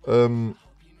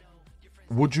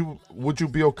 would you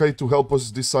be okay to help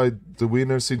us decide the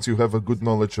winner since you have a good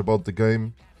knowledge about the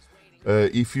game?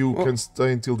 If you can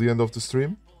stay until the end of the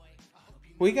stream?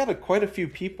 We got quite a few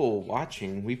people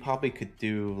watching. We probably could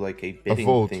do like a bidding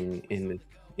vote. thing in the...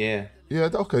 Yeah. Yeah,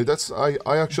 okay, that's... I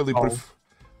actually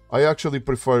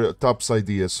prefer Tap's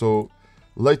idea, so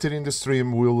later in the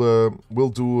stream we'll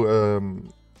do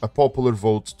a popular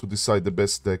vote to decide the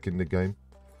best deck in the game.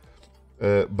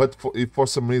 But if for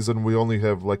some reason we only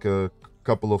have like a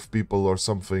couple of people or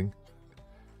something,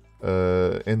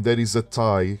 and there is a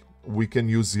tie, we can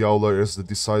use Yowler as the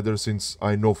decider, since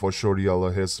I know for sure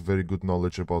Yowler has very good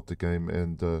knowledge about the game,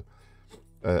 and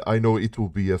I know it will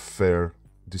be a fair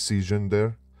decision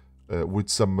there, with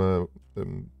some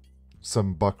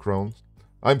background.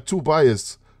 I'm too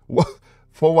biased.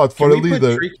 For what? For Can a we put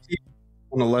leader? Trixie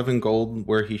on 11 gold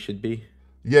where he should be?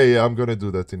 Yeah, I'm gonna do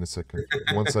that in a second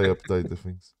once I update the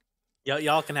things.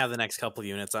 Y'all can have the next couple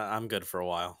units. I'm good for a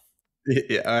while.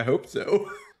 Yeah, I hope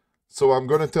so. So I'm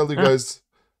gonna tell you guys.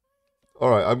 All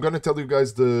right, I'm gonna tell you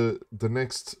guys the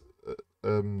next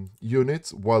unit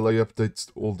while I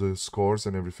update all the scores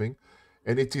and everything,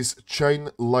 and it is Chain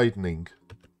Lightning.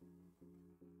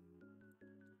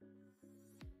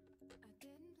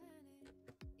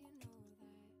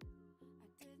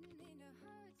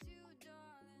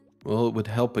 Well, it would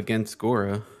help against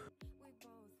Gora.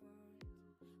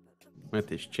 With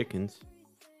his chickens.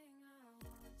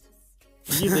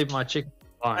 You leave my chicken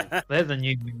alone. They're the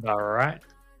new member, alright?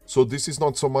 So this is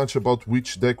not so much about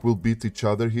which deck will beat each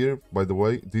other here, by the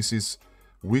way. This is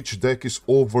which deck is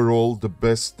overall the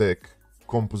best deck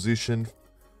composition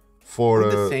for...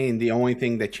 I'm just saying the only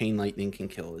thing that Chain Lightning can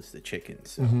kill is the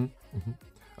chickens. So.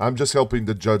 I'm just helping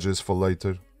the judges for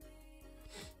later.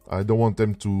 I don't want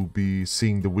them to be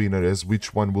seeing the winner as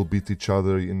which one will beat each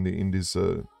other in these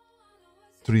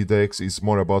 3 decks. It's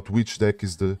more about which deck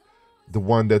is the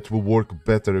one that will work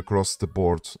better across the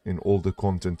board in all the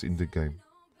content in the game.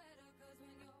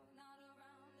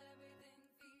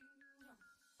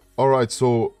 Alright,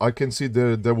 so I can see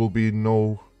there will be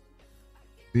no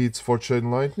bids for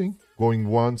Chain Lightning. Going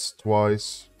once,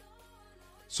 twice.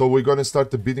 So we're gonna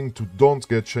start the bidding to don't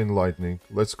get Chain Lightning.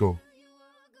 Let's go.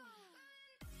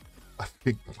 I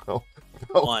think no.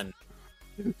 1,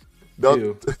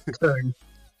 No. 2,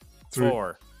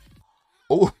 4.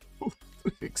 Oh,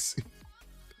 Trixie.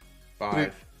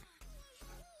 5.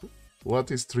 What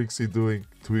is Trixie doing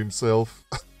to himself?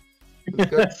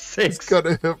 He's 6.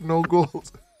 gonna have no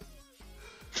gold.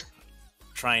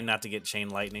 Trying not to get Chain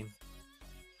Lightning.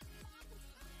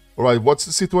 Alright, what's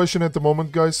the situation at the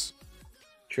moment, guys?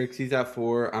 Trixie's at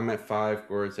 4. I'm at 5.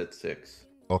 Gora's at 6.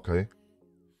 Okay.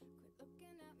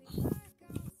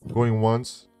 Going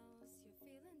once.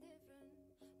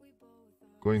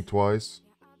 Going twice.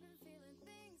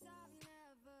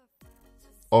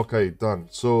 Okay, done.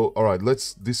 So, alright,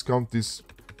 let's discount this.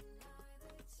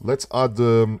 Let's add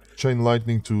Chain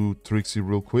Lightning to Trixie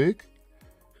real quick.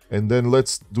 And then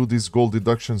let's do these gold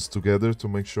deductions together to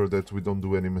make sure that we don't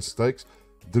do any mistakes.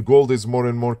 The gold is more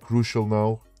and more crucial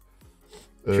now.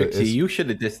 Trixie, you should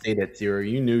have just stayed at 0.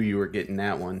 You knew you were getting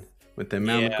that one with the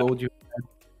amount of gold you had.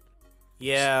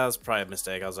 Yeah, that's probably a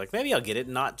mistake. I was like, maybe I'll get it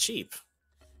not cheap.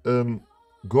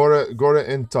 Gora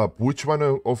and Top, which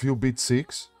one of you bid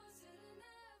 6?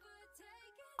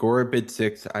 Gora bid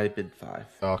 6, I bid 5.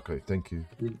 Okay, thank you.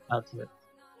 That's it.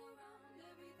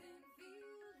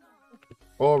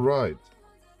 All right.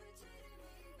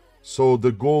 So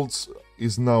the golds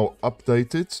is now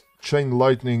updated. Chain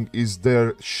Lightning is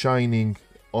there shining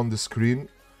on the screen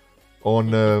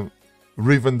on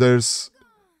Rivender's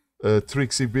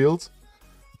Trixie build.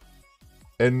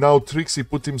 And now Trixie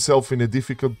put himself in a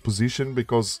difficult position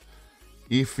because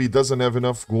if he doesn't have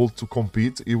enough gold to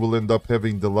compete, he will end up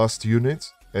having the last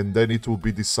unit, and then it will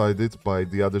be decided by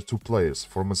the other 2 players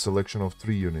from a selection of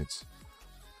 3 units.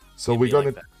 So we're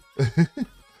gonna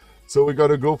so we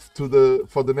gotta go to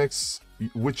for the next,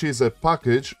 which is a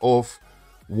package of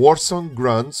Warsong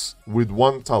grunts with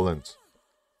 1 talent.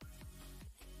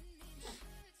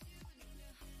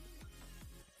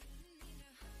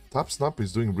 Tap Snap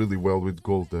is doing really well with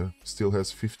gold there. Still has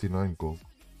 59 gold.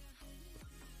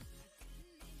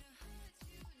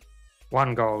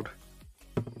 1 gold.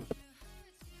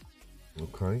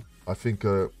 Okay. I think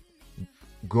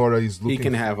Gora is looking... He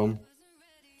can have them.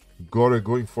 Gora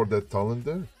going for that talent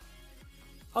there?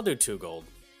 I'll do 2 gold.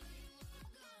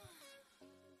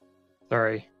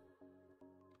 Sorry.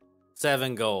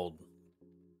 7 gold.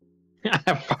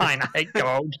 Fine, 8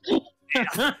 gold.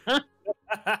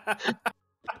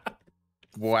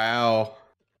 Wow.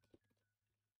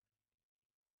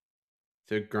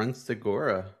 So grunts to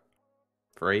Gora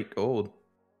for 8 gold.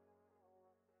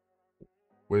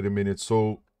 Wait a minute.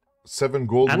 So 7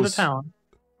 gold and was... the talent.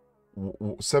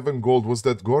 7 gold, was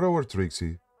that Gora or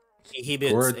Trixie? He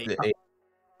bids Gora 8. to 8.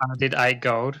 I did 8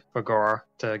 gold for Gora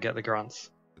to get the grunts.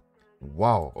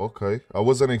 Wow, okay. I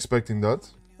wasn't expecting that.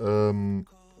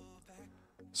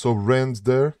 So Rand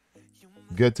there,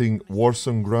 getting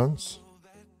Warsong grunts,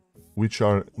 which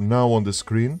are now on the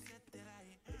screen.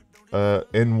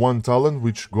 And 1 talent,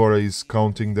 which Gora is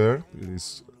counting there. It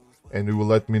is, and he will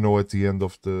let me know at the end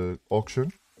of the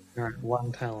auction. Alright,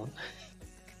 1 talent.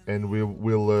 And we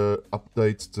will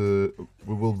update the...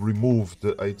 We will remove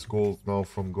the 8 gold now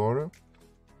from Gora,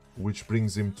 which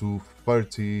brings him to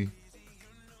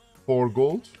 34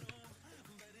 gold.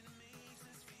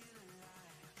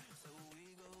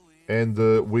 And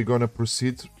we're gonna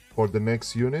proceed for the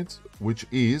next unit, which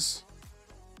is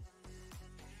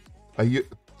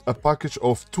a package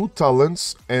of 2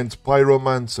 talents and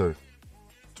Pyromancer.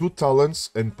 2 talents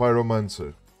and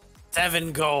Pyromancer.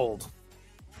 7 gold.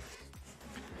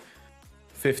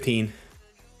 15.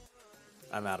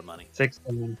 I'm out of money.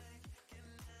 16.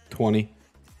 20.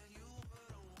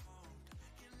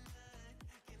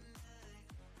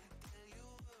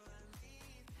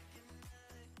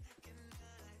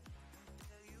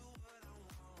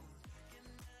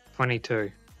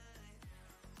 $22.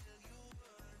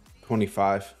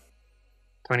 25.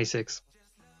 26.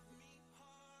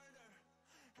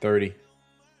 30.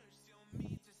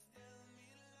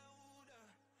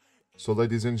 So,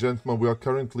 ladies and gentlemen, we are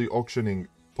currently auctioning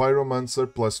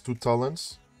Pyromancer plus 2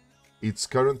 talents. It's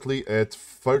currently at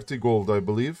 30 gold, I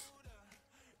believe.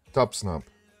 Tap Snap,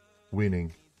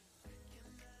 winning.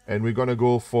 And we're gonna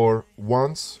go for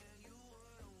once,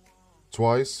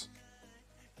 twice,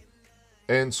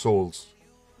 and souls.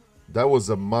 That was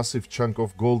a massive chunk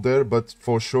of gold there, but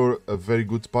for sure a very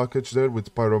good package there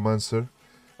with Pyromancer.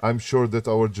 I'm sure that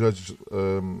our judge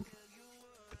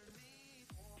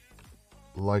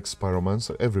likes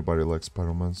Pyromancer. Everybody likes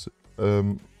Pyromancer.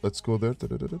 Let's go there.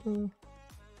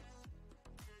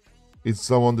 It's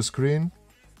now on the screen.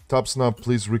 Tap Snap,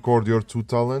 please record your 2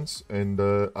 talents. And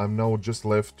I'm now just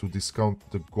left to discount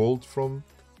the gold from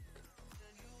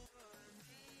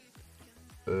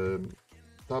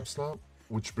Tap Snap,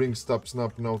 which brings Tap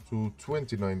Snap now to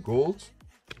 29 gold.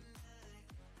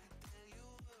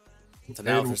 So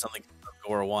now for something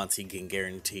Gora wants, he can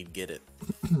guaranteed get it.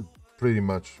 Pretty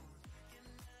much.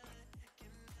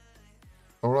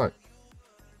 Alright.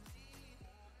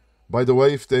 By the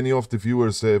way, if any of the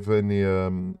viewers have any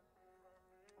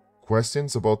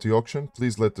questions about the auction,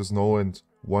 please let us know and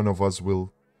one of us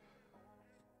will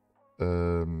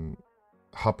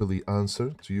happily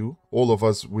answer to you. All of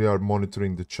us, we are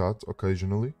monitoring the chat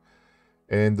occasionally.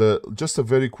 And just a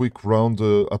very quick round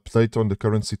update on the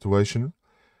current situation.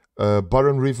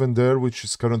 Baron Riven there, which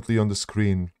is currently on the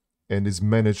screen and is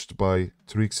managed by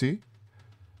Trixie,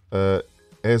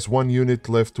 has 1 unit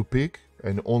left to pick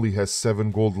and only has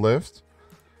 7 gold left.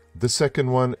 The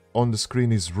second one on the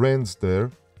screen is Rand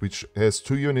there, which has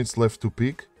 2 units left to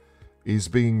pick. Is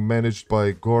being managed by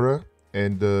Gora,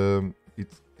 and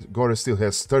Gora still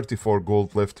has 34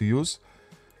 gold left to use.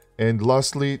 And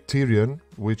lastly, Tyrion,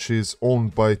 which is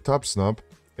owned by Tapsnap,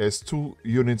 has 2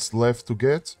 units left to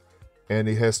get, and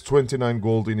he has 29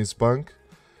 gold in his bank.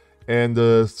 And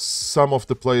some of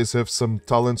the players have some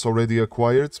talents already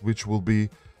acquired, which will be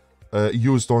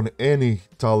used on any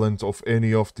talent of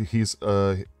any of his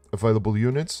available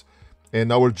units.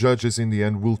 And our judges in the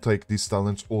end will take these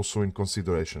talents also in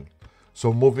consideration.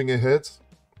 So moving ahead,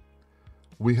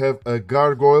 we have a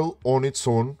gargoyle on its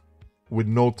own with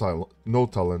no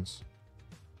talents.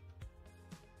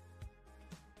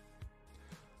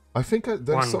 I think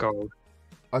One gold.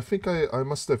 I think I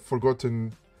must have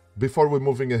forgotten before we're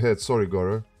moving ahead. Sorry,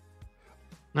 Gora.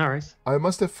 No worries. I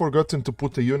must have forgotten to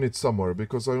put a unit somewhere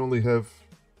because I only have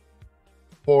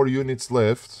 4 units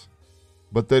left,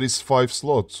 but there is 5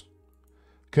 slots.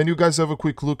 Can you guys have a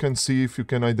quick look and see if you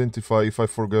can identify if I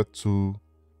forgot to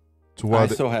I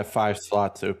add? still have 5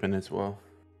 slots open as well.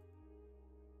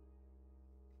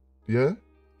 Yeah?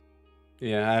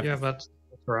 Yeah, Yeah, that's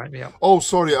right. Yeah. Oh,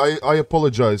 sorry. I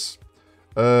apologize.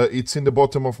 It's in the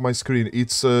bottom of my screen.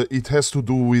 It has to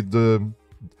do with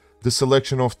the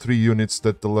selection of 3 units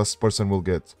that the last person will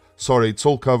get. Sorry, it's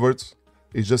all covered.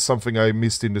 It's just something I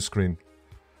missed in the screen.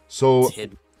 So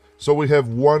we have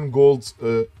 1 gold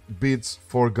bid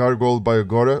for Gargoyle by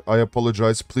Agora. I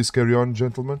apologize. Please carry on,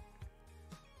 gentlemen.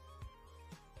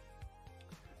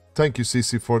 Thank you,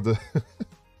 Cici, for the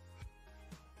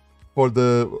for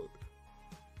the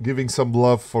giving some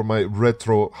love for my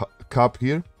retro cap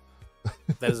here.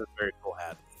 That is a very cool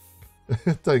hat.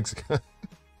 Thanks.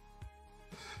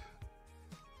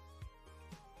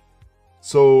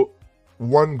 So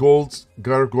 1 gold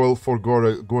Gargoyle for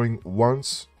Gora going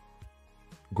once,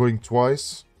 going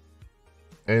twice,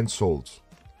 and sold.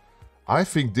 I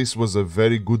think this was a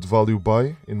very good value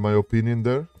buy, in my opinion,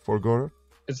 there for Gora.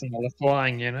 It's not a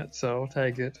flying unit, so I'll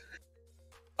take it.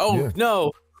 Oh, Yeah.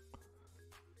 no!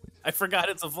 I forgot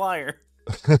it's a flyer.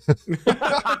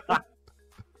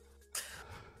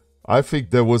 I think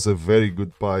that was a very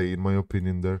good buy, in my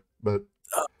opinion, there. But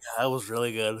Yeah, that was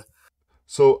really good.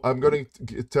 so I'm going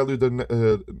to tell you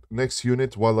the next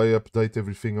unit while I update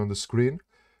everything on the screen.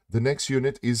 The next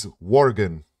unit is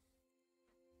Worgen.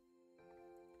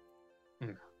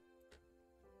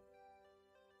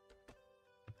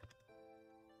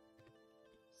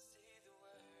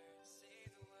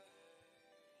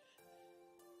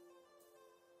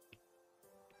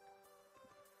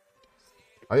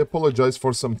 I apologize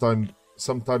for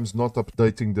sometimes not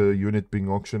updating the unit being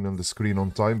auctioned on the screen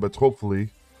on time, but hopefully,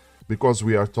 because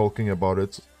we are talking about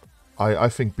it, I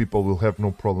think people will have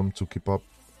no problem to keep up.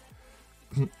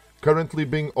 Currently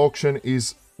being auctioned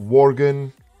is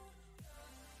Worgen,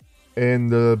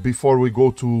 and before we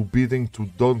go to bidding to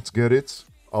don't get it,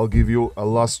 I'll give you a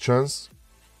last chance.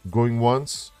 Going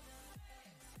once,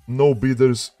 no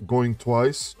bidders going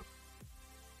twice.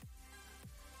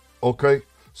 Okay.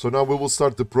 So now we will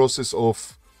start the process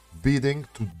of bidding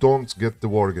to don't get the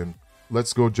Worgen.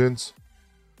 Let's go, gents.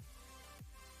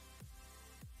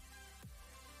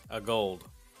 A gold.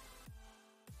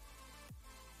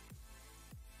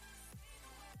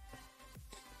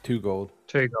 Two gold.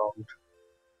 2 gold.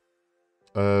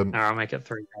 Um, No, I'll make it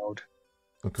 3 gold.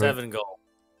 okay. 7 gold.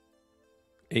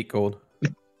 8 gold.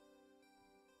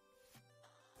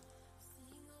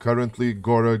 Currently,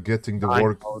 Gora getting the 9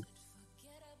 work. gold.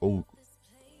 Oh,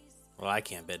 Well, I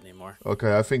can't bid anymore.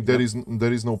 okay. I think there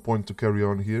is no point to carry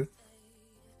on here.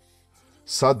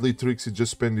 Sadly, Trixie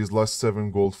just spent his last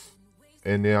 7 gold,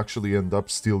 and they actually end up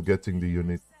still getting the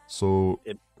unit. So,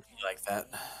 It'd be like that.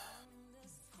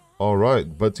 all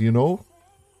right, but you know,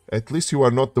 at least you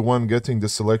are not the one getting the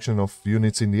selection of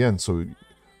units in the end. So,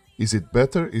 is it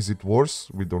better? Is it worse?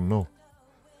 We don't know.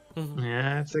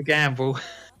 Yeah, it's a gamble.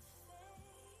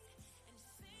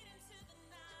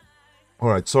 All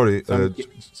right, sorry, So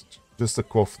just a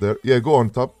cough there. Yeah, go on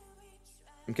top.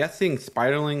 I'm guessing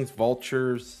spiderlings,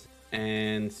 vultures,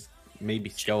 and maybe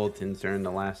skeletons are in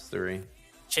the last 3.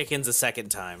 Chicken's a second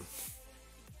time.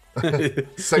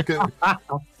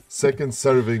 Second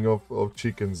serving of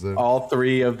chickens there. All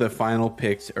 3 of the final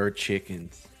picks are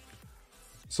chickens.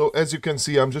 So as you can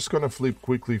see, I'm just gonna flip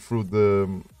quickly through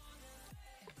the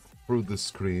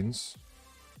screens.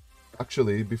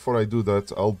 Actually, before I do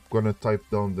that, I'm gonna type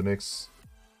down the next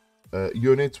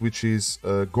unit, which is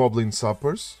Goblin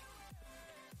Sappers.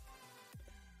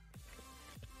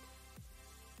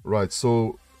 Right,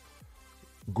 so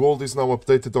gold is now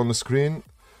updated on the screen.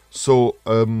 So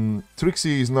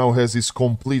Trixie now has his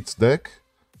complete deck.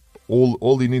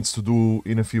 all he needs to do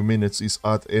in a few minutes is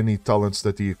add any talents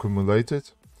that he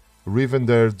accumulated.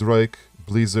 Rivendare, Drake,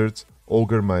 Blizzard,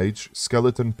 Ogre Mage,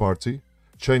 Skeleton Party,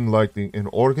 Chain Lightning, and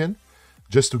Organ.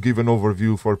 Just to give an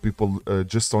overview for people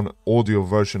just on audio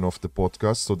version of the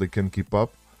podcast so they can keep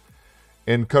up.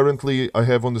 And currently I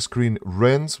have on the screen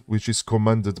Rend, which is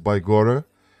commanded by Gora,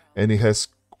 and he has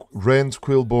Rend,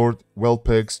 Quillboard,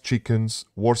 Whelpegs, Chickens,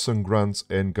 Warsong Grunts,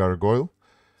 and Gargoyle.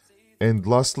 And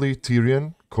lastly,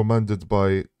 Tyrion, commanded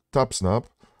by Tapsnap,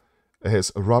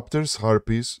 has Raptors,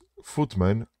 Harpies,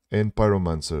 Footman, and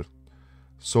Pyromancer.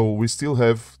 So we still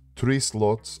have 3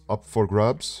 slots up for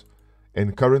grabs,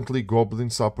 and currently Goblin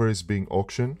Supper is being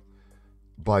auctioned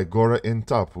by Gora and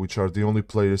Tap, which are the only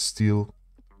players still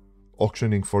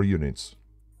auctioning for units.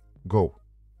 Go.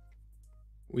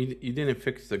 You didn't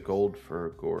fix the gold for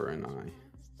Gore and I.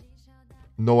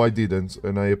 No, I didn't,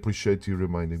 and I appreciate you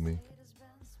reminding me.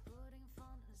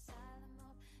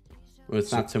 Well,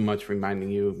 it's not so much reminding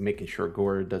you, making sure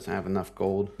Gore doesn't have enough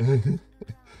gold.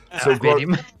 So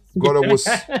Gora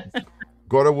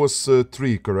was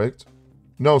 3, correct?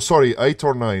 No, sorry, 8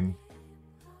 or 9.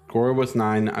 Gore was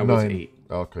 9, I was 9. 8.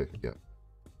 Okay, yeah.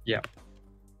 Yeah.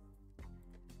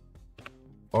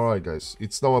 Alright, guys,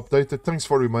 it's now updated. Thanks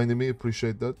for reminding me,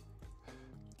 appreciate that.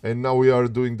 And now we are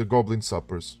doing the Goblin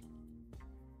Suppers.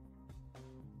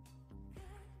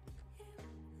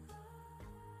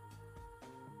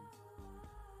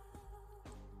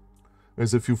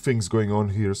 There's a few things going on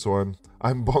here, so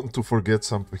I'm bound to forget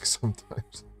something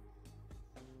sometimes.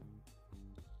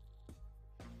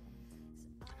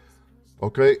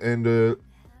 Okay, and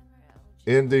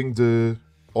ending the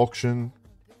auction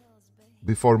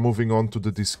before moving on to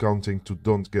the discounting to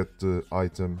don't get the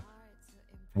item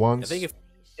once. I think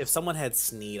if someone had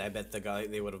Sneed, I bet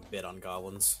they would have bid on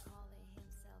goblins.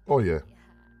 Oh yeah.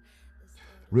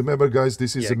 Remember, guys,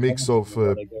 this is a mix of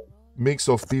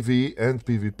PvE and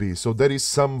PvP, so there is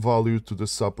some value to the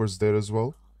suppers there as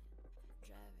well.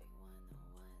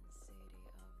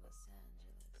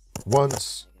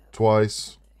 Once,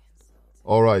 twice.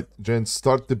 All right, gents,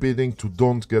 start the bidding to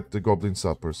don't get the Goblin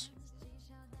Suppers.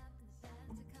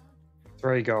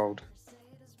 3 gold.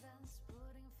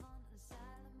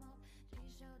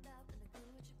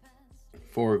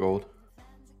 4 gold.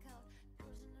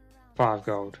 5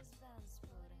 gold.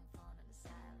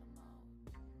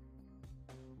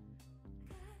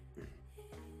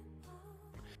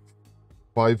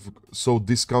 So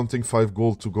discounting 5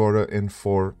 gold to Gora and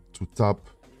 4 to Tap,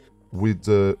 with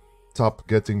the Tap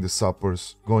getting the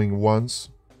suppers going once.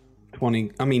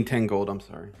 10 gold, I'm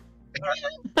sorry.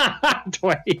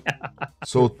 20.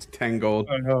 So 10 gold.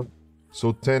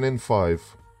 So 10 and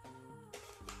 5.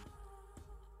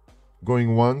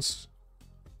 Going once.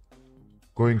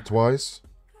 Going twice.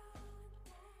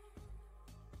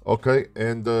 Okay,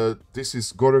 and this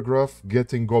is Gorograph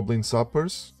getting Goblin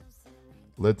Suppers.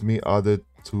 Let me add it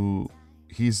to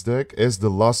his deck as the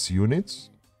last units.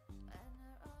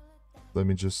 Let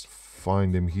me just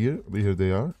find them here. Here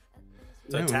they are.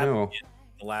 So Tap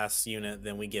the last unit,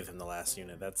 then we give him the last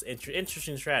unit. That's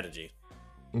interesting strategy.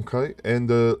 Okay, and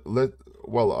there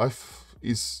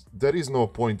is no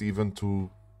point even to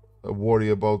worry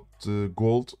about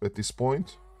gold at this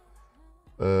point,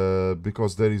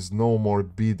 because there is no more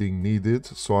bidding needed.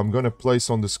 So I'm gonna place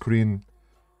on the screen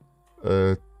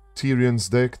Tyrion's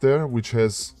deck there, which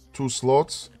has 2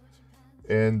 slots,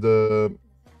 and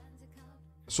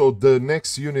so the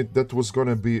next unit that was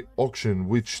gonna be auctioned,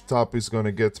 which Tap is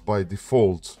gonna get by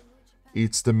default,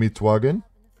 it's the Mitwagen.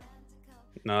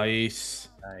 Nice.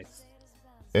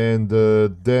 And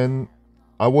then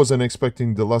I wasn't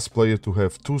expecting the last player to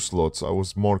have 2 slots. I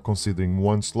was more considering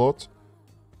 1 slot.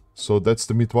 So that's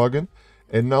the Mitwagen.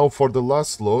 And now for the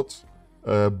last slot,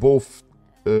 both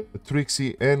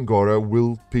Trixie and Gora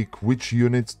will pick which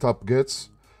unit Tap gets.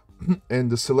 And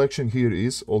the selection here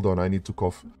is... Hold on, I need to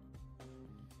cough.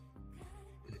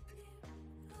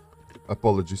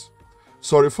 Apologies.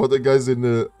 Sorry for the guys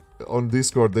on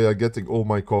Discord. They are getting all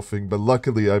my coughing, but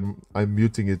luckily I'm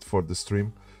muting it for the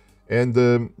stream. And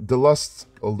the last...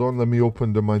 Hold on, let me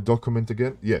open my document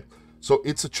again. Yeah. So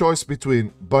it's a choice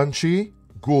between Banshee,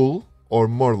 Ghoul, or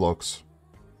Murlocs.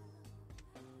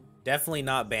 Definitely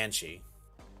not Banshee.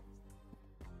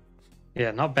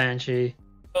 Yeah, not Banshee.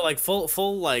 But like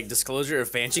full like disclosure,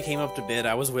 if Banshee came up to bid,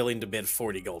 I was willing to bid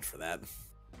 40 gold for that.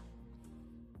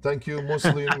 Thank you,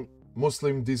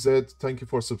 Muslim DZ. Thank you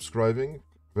for subscribing.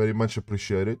 Very much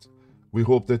appreciated. We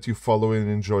hope that you follow and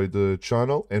enjoy the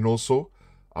channel and also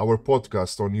our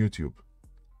podcast on YouTube.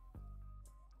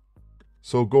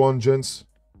 So go on, gents.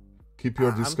 Keep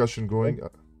your discussion going.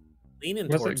 Leaning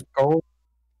Was towards it gold?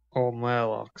 or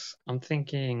Murlocs. I'm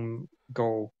thinking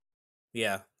Ghoul.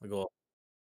 Yeah, the goal.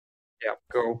 Yeah,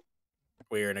 Ghoul.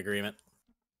 We're in agreement.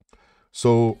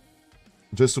 So,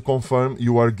 just to confirm,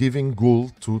 you are giving Ghoul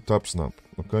to Tap Snap,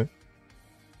 okay?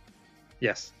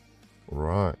 Yes.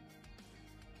 Right.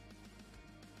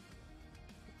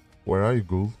 Where are you,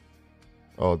 Ghoul?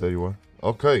 Oh, there you are.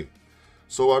 Okay.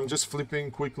 So I'm just flipping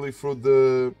quickly through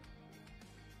the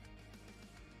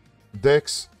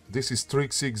decks. This is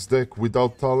Trixie's deck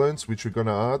without talents, which we're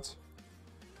gonna add.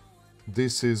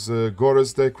 This is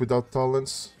Gora's deck without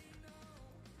talents.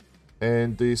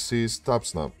 And this is Tap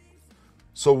Snap.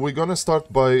 So we're gonna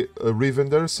start by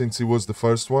Rivender, since he was the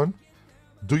first one.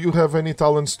 Do you have any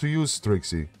talents to use,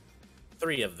 Trixie?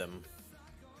 3 of them.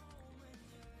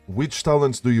 Which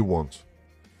talents do you want?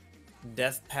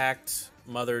 Death Pact,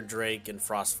 Mother Drake, and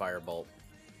Frostfire Bolt.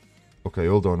 Okay,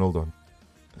 hold on.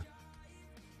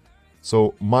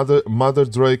 So, Mother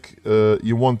Drake,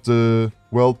 you want the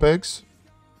well pegs?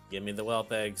 Give me the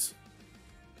whelp eggs.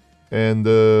 And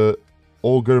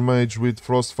Ogre Mage with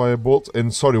Frostfire Bolt.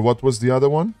 And sorry, what was the other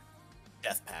one?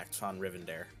 Death Pact on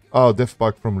Rivendare. Oh, Death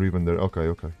Pact from Rivender.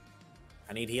 Okay.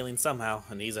 I need healing somehow,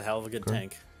 and he's a hell of a good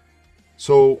tank.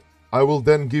 So, I will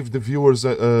then give the viewers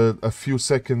a few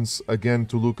seconds again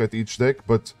to look at each deck,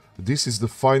 but this is the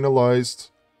finalized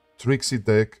Trixie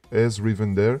deck as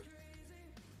Rivender.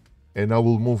 And I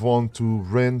will move on to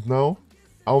Rend now.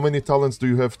 How many talents do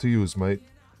you have to use, mate?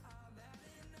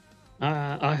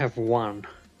 I have 1.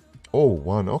 Oh,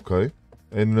 1, okay.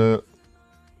 And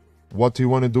what do you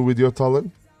want to do with your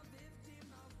talent?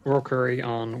 Rockery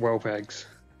on Whelpegs.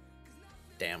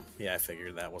 Damn, yeah, I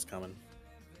figured that was coming.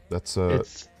 That's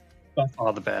It's by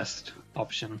far the best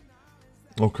option.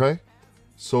 okay.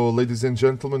 So, ladies and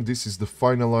gentlemen, this is the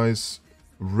finalized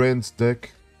Rend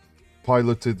deck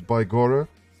piloted by Gora.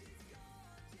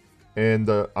 And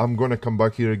I'm gonna come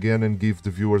back here again and give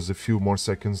the viewers a few more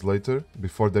seconds later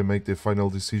before they make their final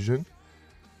decision.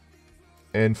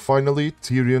 And finally,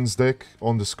 Tyrion's deck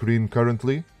on the screen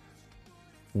currently,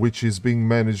 which is being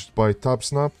managed by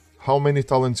TapSnap. How many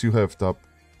talents you have, Tap?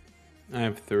 I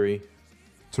have 3.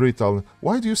 3 talents.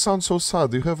 Why do you sound so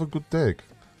sad? You have a good deck.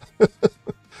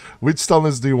 Which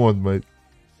talents do you want, mate?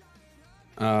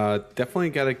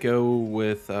 Definitely got to go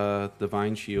with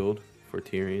Divine Shield for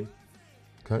Tyrion.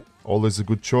 Okay, always a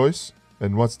good choice.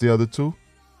 And what's the other 2?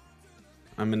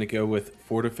 I'm going to go with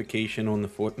Fortification on the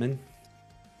Footman.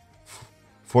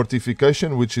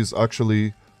 Fortification, which is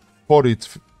actually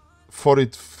Fortification. 40,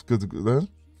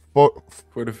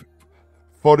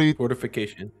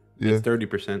 yeah, It's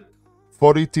 30%.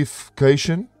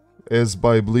 fortification as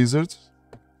by Blizzard.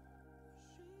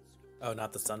 Oh,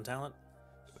 not the sun talent?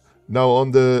 Now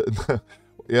on the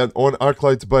yeah, on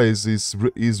Arclight base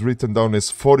is written down as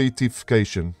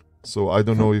fortification. So I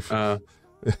don't know if and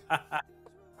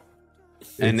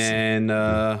then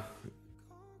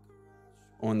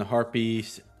on the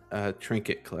Harpies,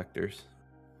 Trinket Collectors.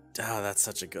 Oh, that's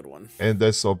such a good one. and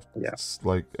that's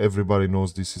like everybody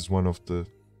knows this is one of the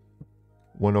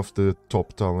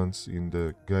top talents in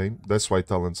the game. That's why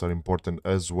talents are important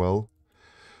as well.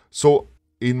 So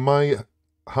in my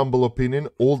humble opinion,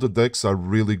 all the decks are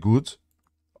really good.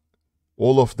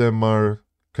 All of them are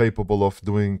capable of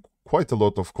doing quite a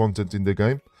lot of content in the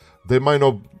game. They might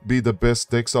not be the best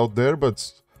decks out there,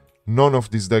 but none of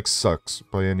these decks sucks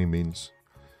by any means.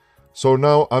 So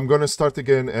now I'm gonna start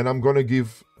again, and I'm gonna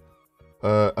give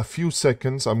a few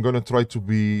seconds. I'm gonna try to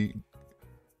be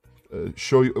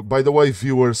show you. By the way,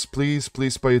 viewers, please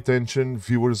pay attention.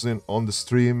 Viewers on the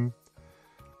stream,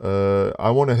 I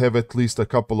want to have at least a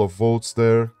couple of votes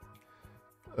there.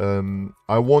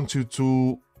 I want you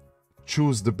to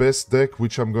choose the best deck,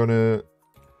 which I'm gonna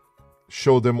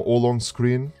show them all on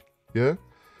screen. Yeah.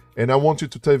 And I want you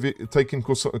to take in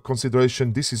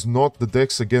consideration, this is not the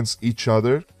decks against each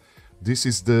other. This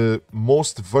is the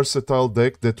most versatile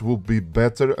deck that will be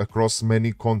better across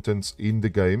many contents in the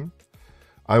game.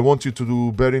 I want you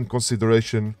to bear in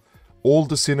consideration all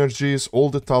the synergies, all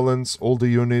the talents, all the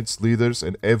units, leaders,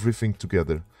 and everything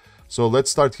together. So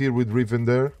let's start here with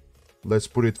Rivendare. Let's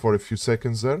put it for a few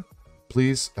seconds there.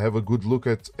 Please have a good look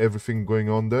at everything going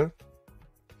on there.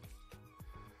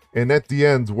 And at the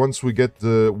end, once we get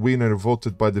the winner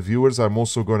voted by the viewers, I'm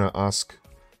also going to ask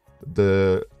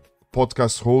the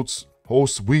podcast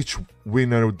hosts which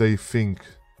winner they think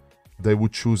they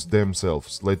would choose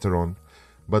themselves later on.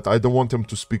 But I don't want them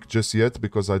to speak just yet,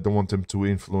 because I don't want them to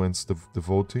influence the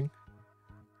voting.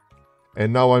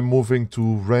 And now I'm moving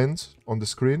to Rend on the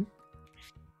screen.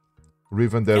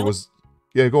 Rivendare was...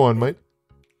 Yeah, go on, mate.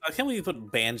 How can we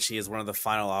put Banshee as one of the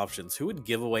final options? Who would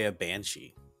give away a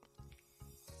Banshee?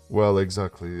 Well,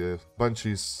 exactly.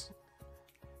 Banshee's...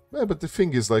 Yeah, but the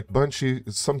thing is, like, Banshee,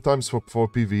 sometimes for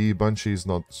PvE, Banshee is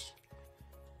not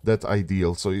that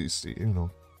ideal, so it's, you know.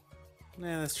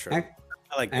 Yeah, that's true.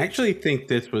 I actually think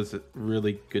this was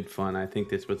really good fun. I think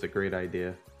this was a great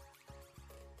idea.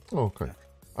 Okay.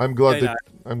 I'm glad Yeah,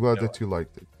 that you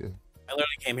liked it. Yeah. I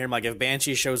literally came here. I'm like, if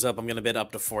Banshee shows up, I'm gonna bid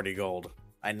up to 40 gold.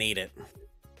 I need it.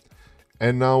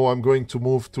 And now I'm going to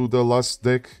move to the last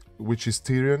deck, which is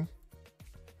Tyrion.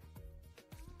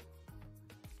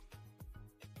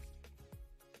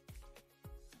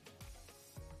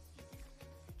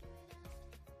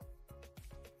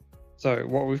 So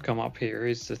what we've come up here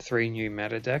is the 3 new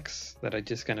meta decks that are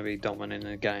just going to be dominant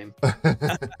in the game.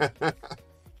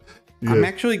 I'm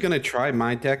actually gonna try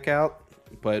my deck out,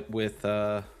 but with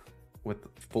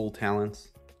full talents.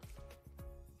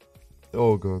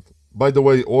 Oh god. By the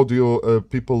way, audio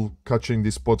people catching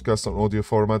this podcast on audio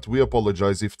format, we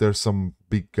apologize if there's some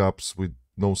big gaps with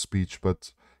no speech,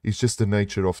 but it's just the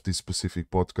nature of this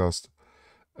specific podcast.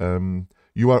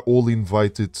 You are all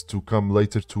invited to come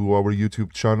later to our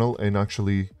YouTube channel and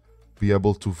actually be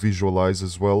able to visualize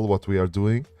as well what we are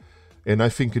doing. And I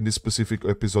think in this specific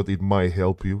episode it might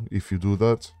help you if you do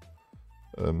that.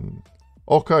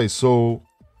 Okay, so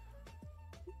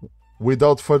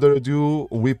without further ado,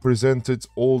 we presented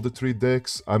all the 3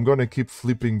 decks. I'm gonna keep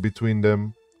flipping between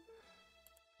them.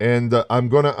 And I'm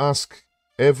gonna ask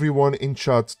everyone in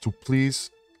chat to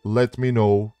please let me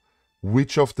know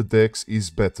which of the decks is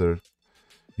better.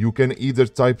 You can either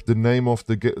type the name of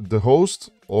the host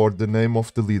or the name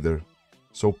of the leader.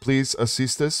 So please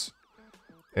assist us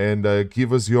and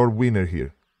give us your winner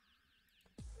here.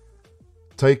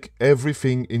 Take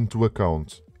everything into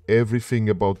account. Everything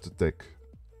about the deck.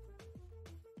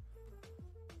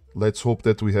 Let's hope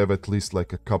that we have at least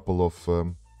like a couple of...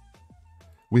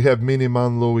 we have Mini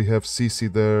Manlo, we have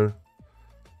CC there.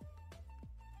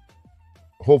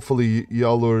 Hopefully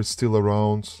Yalor is still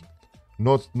around.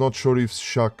 Not sure if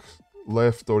Shaq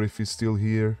left or if he's still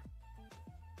here.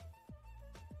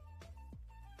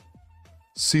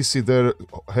 CC there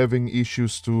having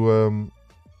issues to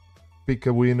pick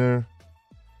a winner.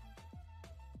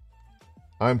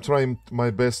 I'm trying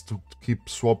my best to keep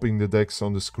swapping the decks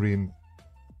on the screen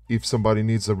if somebody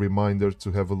needs a reminder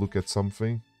to have a look at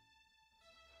something.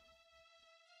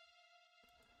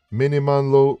 Mini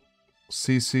Manlo,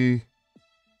 CC,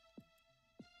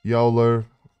 Yowler,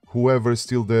 whoever is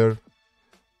still there,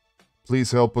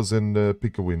 please help us and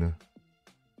pick a winner.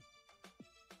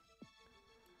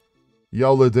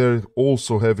 Yowler there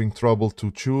also having trouble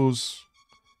to choose.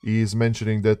 He is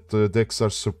mentioning that the decks are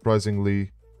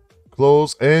surprisingly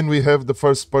close. And we have the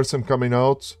first person coming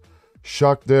out.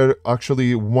 Shaq there,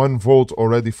 actually 1 vote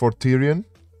already for Tyrion.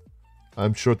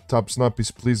 I'm sure TapSnap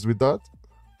is pleased with that.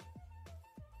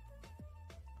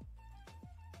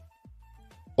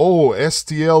 Oh,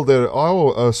 STL there.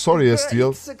 Oh, sorry,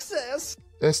 STL. Success.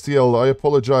 STL, I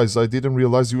apologize. I didn't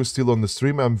realize you were still on the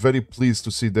stream. I'm very pleased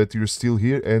to see that you're still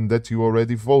here and that you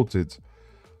already voted.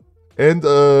 And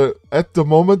at the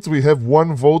moment, we have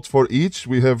 1 vote for each.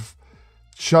 We have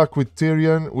Chuck with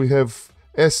Tyrion. We have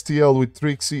STL with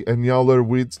Trixie and Yowler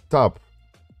with Tap.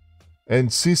 And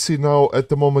CC now at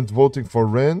the moment voting for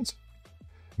Rand.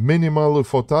 Minimalu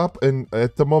for Tap. And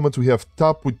at the moment, we have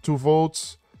Tap with 2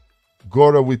 votes.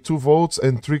 Gora with 2 votes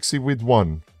and Trixie with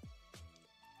 1.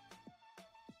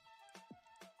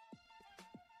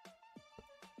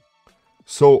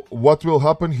 So what will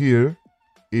happen here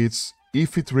is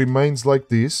if it remains like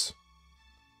this,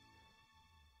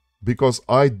 because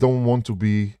I don't want to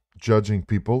be judging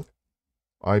people,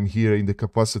 I'm here in the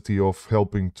capacity of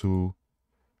helping to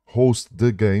host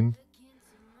the game.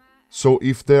 So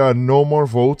if there are no more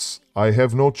votes, I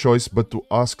have no choice but to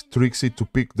ask Trixie to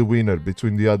pick the winner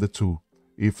between the other 2,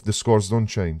 if the scores don't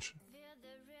change.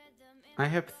 I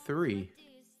have 3.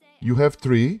 You have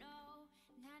 3?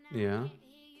 Yeah.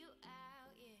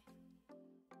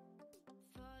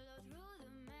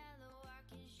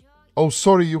 Oh,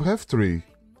 sorry, you have 3.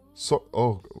 So,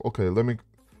 oh, okay, let me...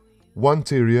 1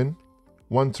 Tyrion,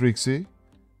 1 Trixie,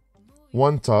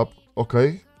 1 Tap,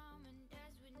 okay.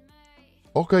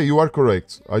 Okay, you are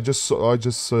correct. I just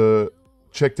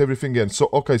checked everything again. So,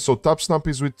 okay, so TapSnap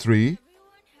is with 3,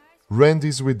 Rand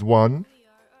is with 1,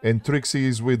 and Trixie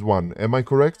is with 1. Am I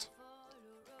correct?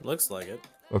 Looks like it.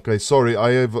 Okay, sorry,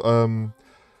 I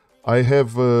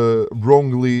have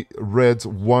wrongly read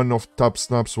one of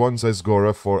TapSnap's ones as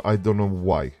Gora for I don't know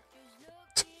why.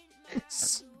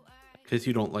 Because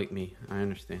you don't like me. I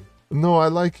understand. No, I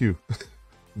like you.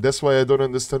 That's why I don't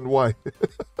understand why.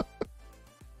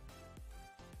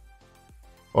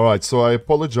 Alright, so I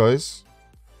apologize.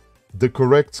 The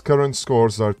correct current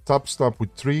scores are Top Snap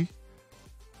with 3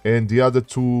 and the other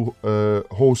two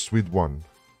hosts with 1.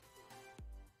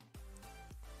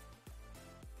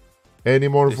 Any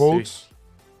more votes?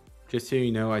 Just so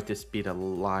you know, I just beat a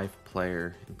live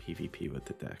player in PvP with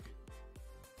the deck.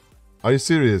 Are you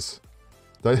serious?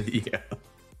 Yeah.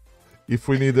 If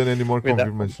we need any more With that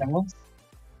confirmation.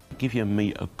 Give your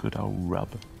meat a good old rub.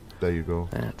 There you go.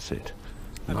 That's it.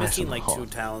 I'm Nice missing and like hot. 2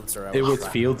 talents or I It was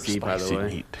trying. Fieldsy, by the Spicy way.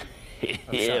 meat.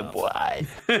 Yeah, boy.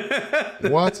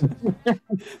 What?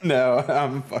 No,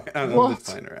 I'm What? just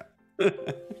playing around.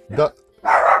 That...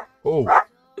 Oh.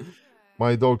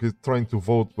 My dog is trying to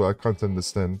vote, but I can't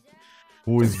understand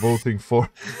who is voting for.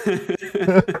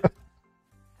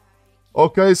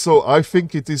 Okay, so I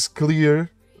think it is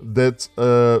clear that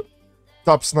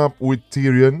Top Snap with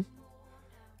Tyrion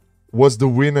was the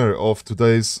winner of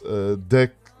today's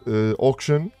deck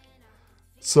auction.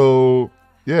 So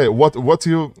yeah, what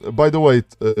you? By the way,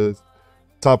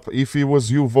 Tap, if it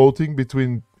was you voting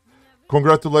between,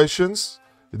 congratulations,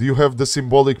 you have the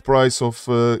symbolic prize of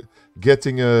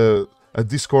getting a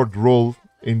Discord role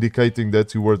indicating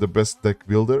that you were the best deck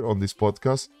builder on this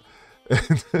podcast.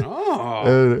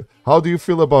 Oh. How do you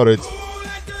feel about it?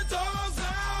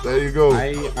 There you go.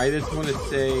 I just want to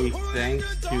say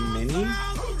thanks to Minnie,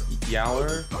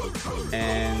 Yowler,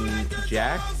 and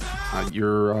Jack.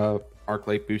 Your Arc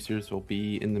Light boosters will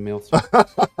be in the mail soon.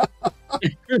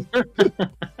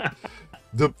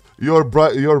 Your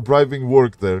bribing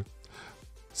work there.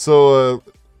 So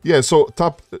yeah, so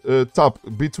top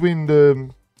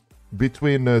between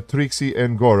Trixie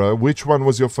and Gora, which one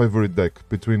was your favorite deck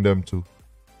between them two?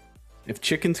 If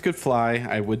chickens could fly,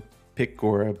 I would pick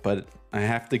Gora, but I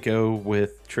have to go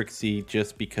with Trixie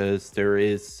just because there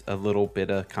is a little bit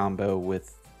of combo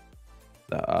with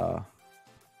the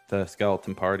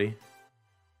skeleton party.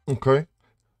 Okay,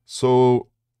 so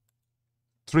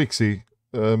Trixie,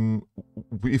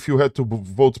 if you had to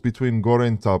vote between Gora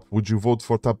and Tap, would you vote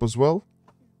for Tap as well?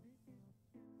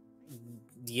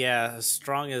 Yeah, as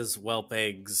strong as whelp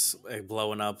eggs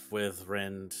blowing up with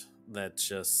Rend, that's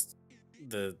just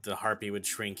the harpy with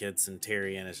trinkets and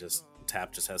Tyrion is just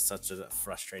Tap just has such a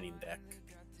frustrating deck.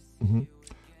 Mm-hmm.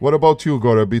 What about you,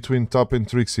 Gora? Between Tap and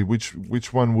Trixie,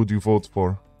 which one would you vote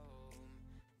for?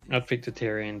 I'd pick the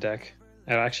Tyrion deck.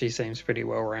 It actually seems pretty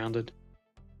well rounded.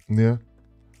 Yeah,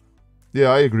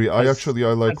 I agree. I like sort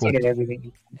of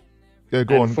everything. Yeah,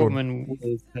 go on. Footman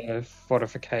with the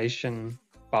fortification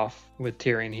buff with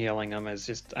Tyrion healing them is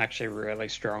just actually really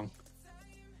strong.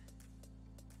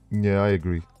 Yeah, I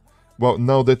agree. Well,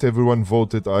 now that everyone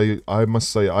voted, I must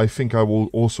say I think I will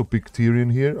also pick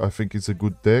Tyrion here. I think it's a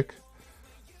good deck.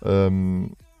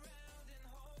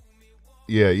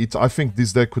 Yeah, I think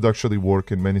this deck could actually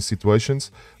work in many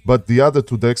situations. But the other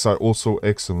two decks are also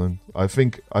excellent. I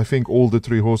think all the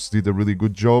three hosts did a really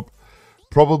good job.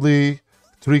 Probably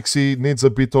Trixie needs a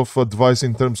bit of advice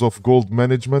in terms of gold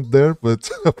management there, but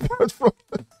apart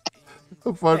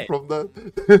from that.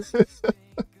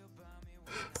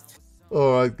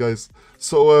 All right, guys.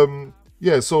 So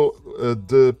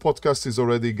the podcast is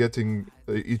already getting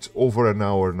it's over an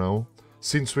hour now.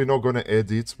 Since we're not gonna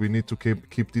edit, we need to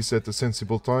keep this at a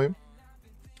sensible time.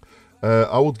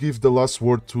 I would give the last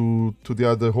word to the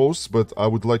other hosts, but I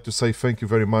would like to say thank you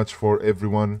very much for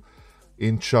everyone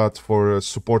in chat for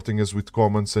supporting us with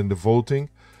comments and the voting.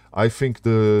 I think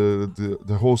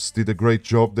the hosts did a great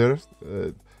job there,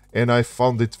 and I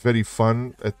found it very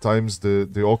fun at times,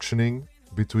 the auctioning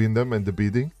between them and the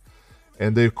bidding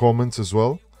and their comments as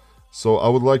well. So I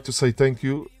would like to say thank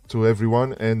you to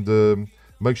everyone, and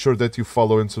make sure that you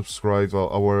follow and subscribe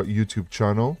our YouTube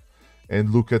channel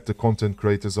and look at the content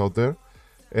creators out there.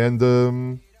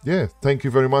 And yeah, thank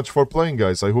you very much for playing,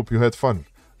 guys. I hope you had fun.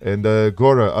 And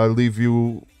Gora, I'll leave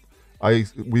you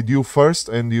with you first,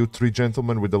 and you three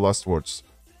gentlemen with the last words.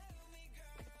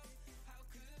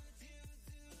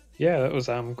 Yeah, that was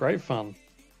great fun.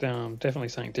 Definitely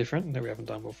something different that we haven't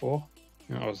done before.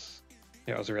 It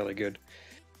was really good.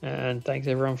 And thanks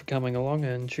everyone for coming along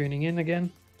and tuning in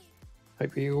again.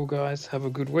 Hope you all guys have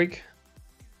a good week.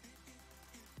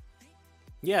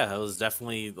 Yeah, it was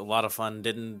definitely a lot of fun.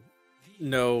 Didn't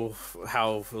know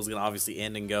how it was going to obviously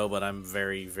end and go, but I'm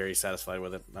very, very satisfied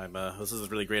with it. This is a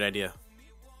really great idea.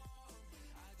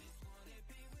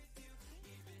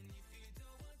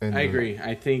 And, I agree.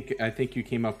 I think you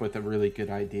came up with a really good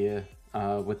idea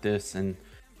with this, and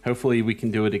hopefully we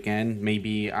can do it again.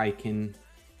 Maybe I can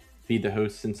be the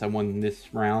host since I won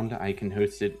this round. I can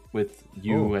host it with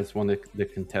you as one of the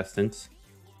contestants.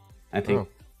 I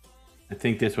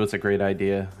think this was a great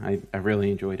idea. I really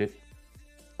enjoyed it.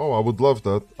 Oh, I would love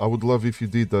that. I would love if you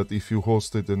did that, if you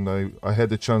hosted and I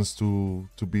had a chance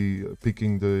to be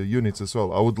picking the units as well.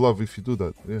 I would love if you do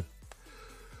that, yeah.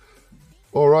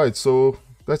 Alright, so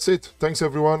that's it. Thanks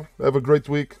everyone. Have a great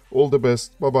week. All the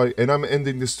best. Bye-bye. And I'm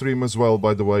ending the stream as well,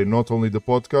 by the way, not only the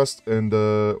podcast. And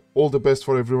all the best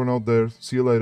for everyone out there. See you later.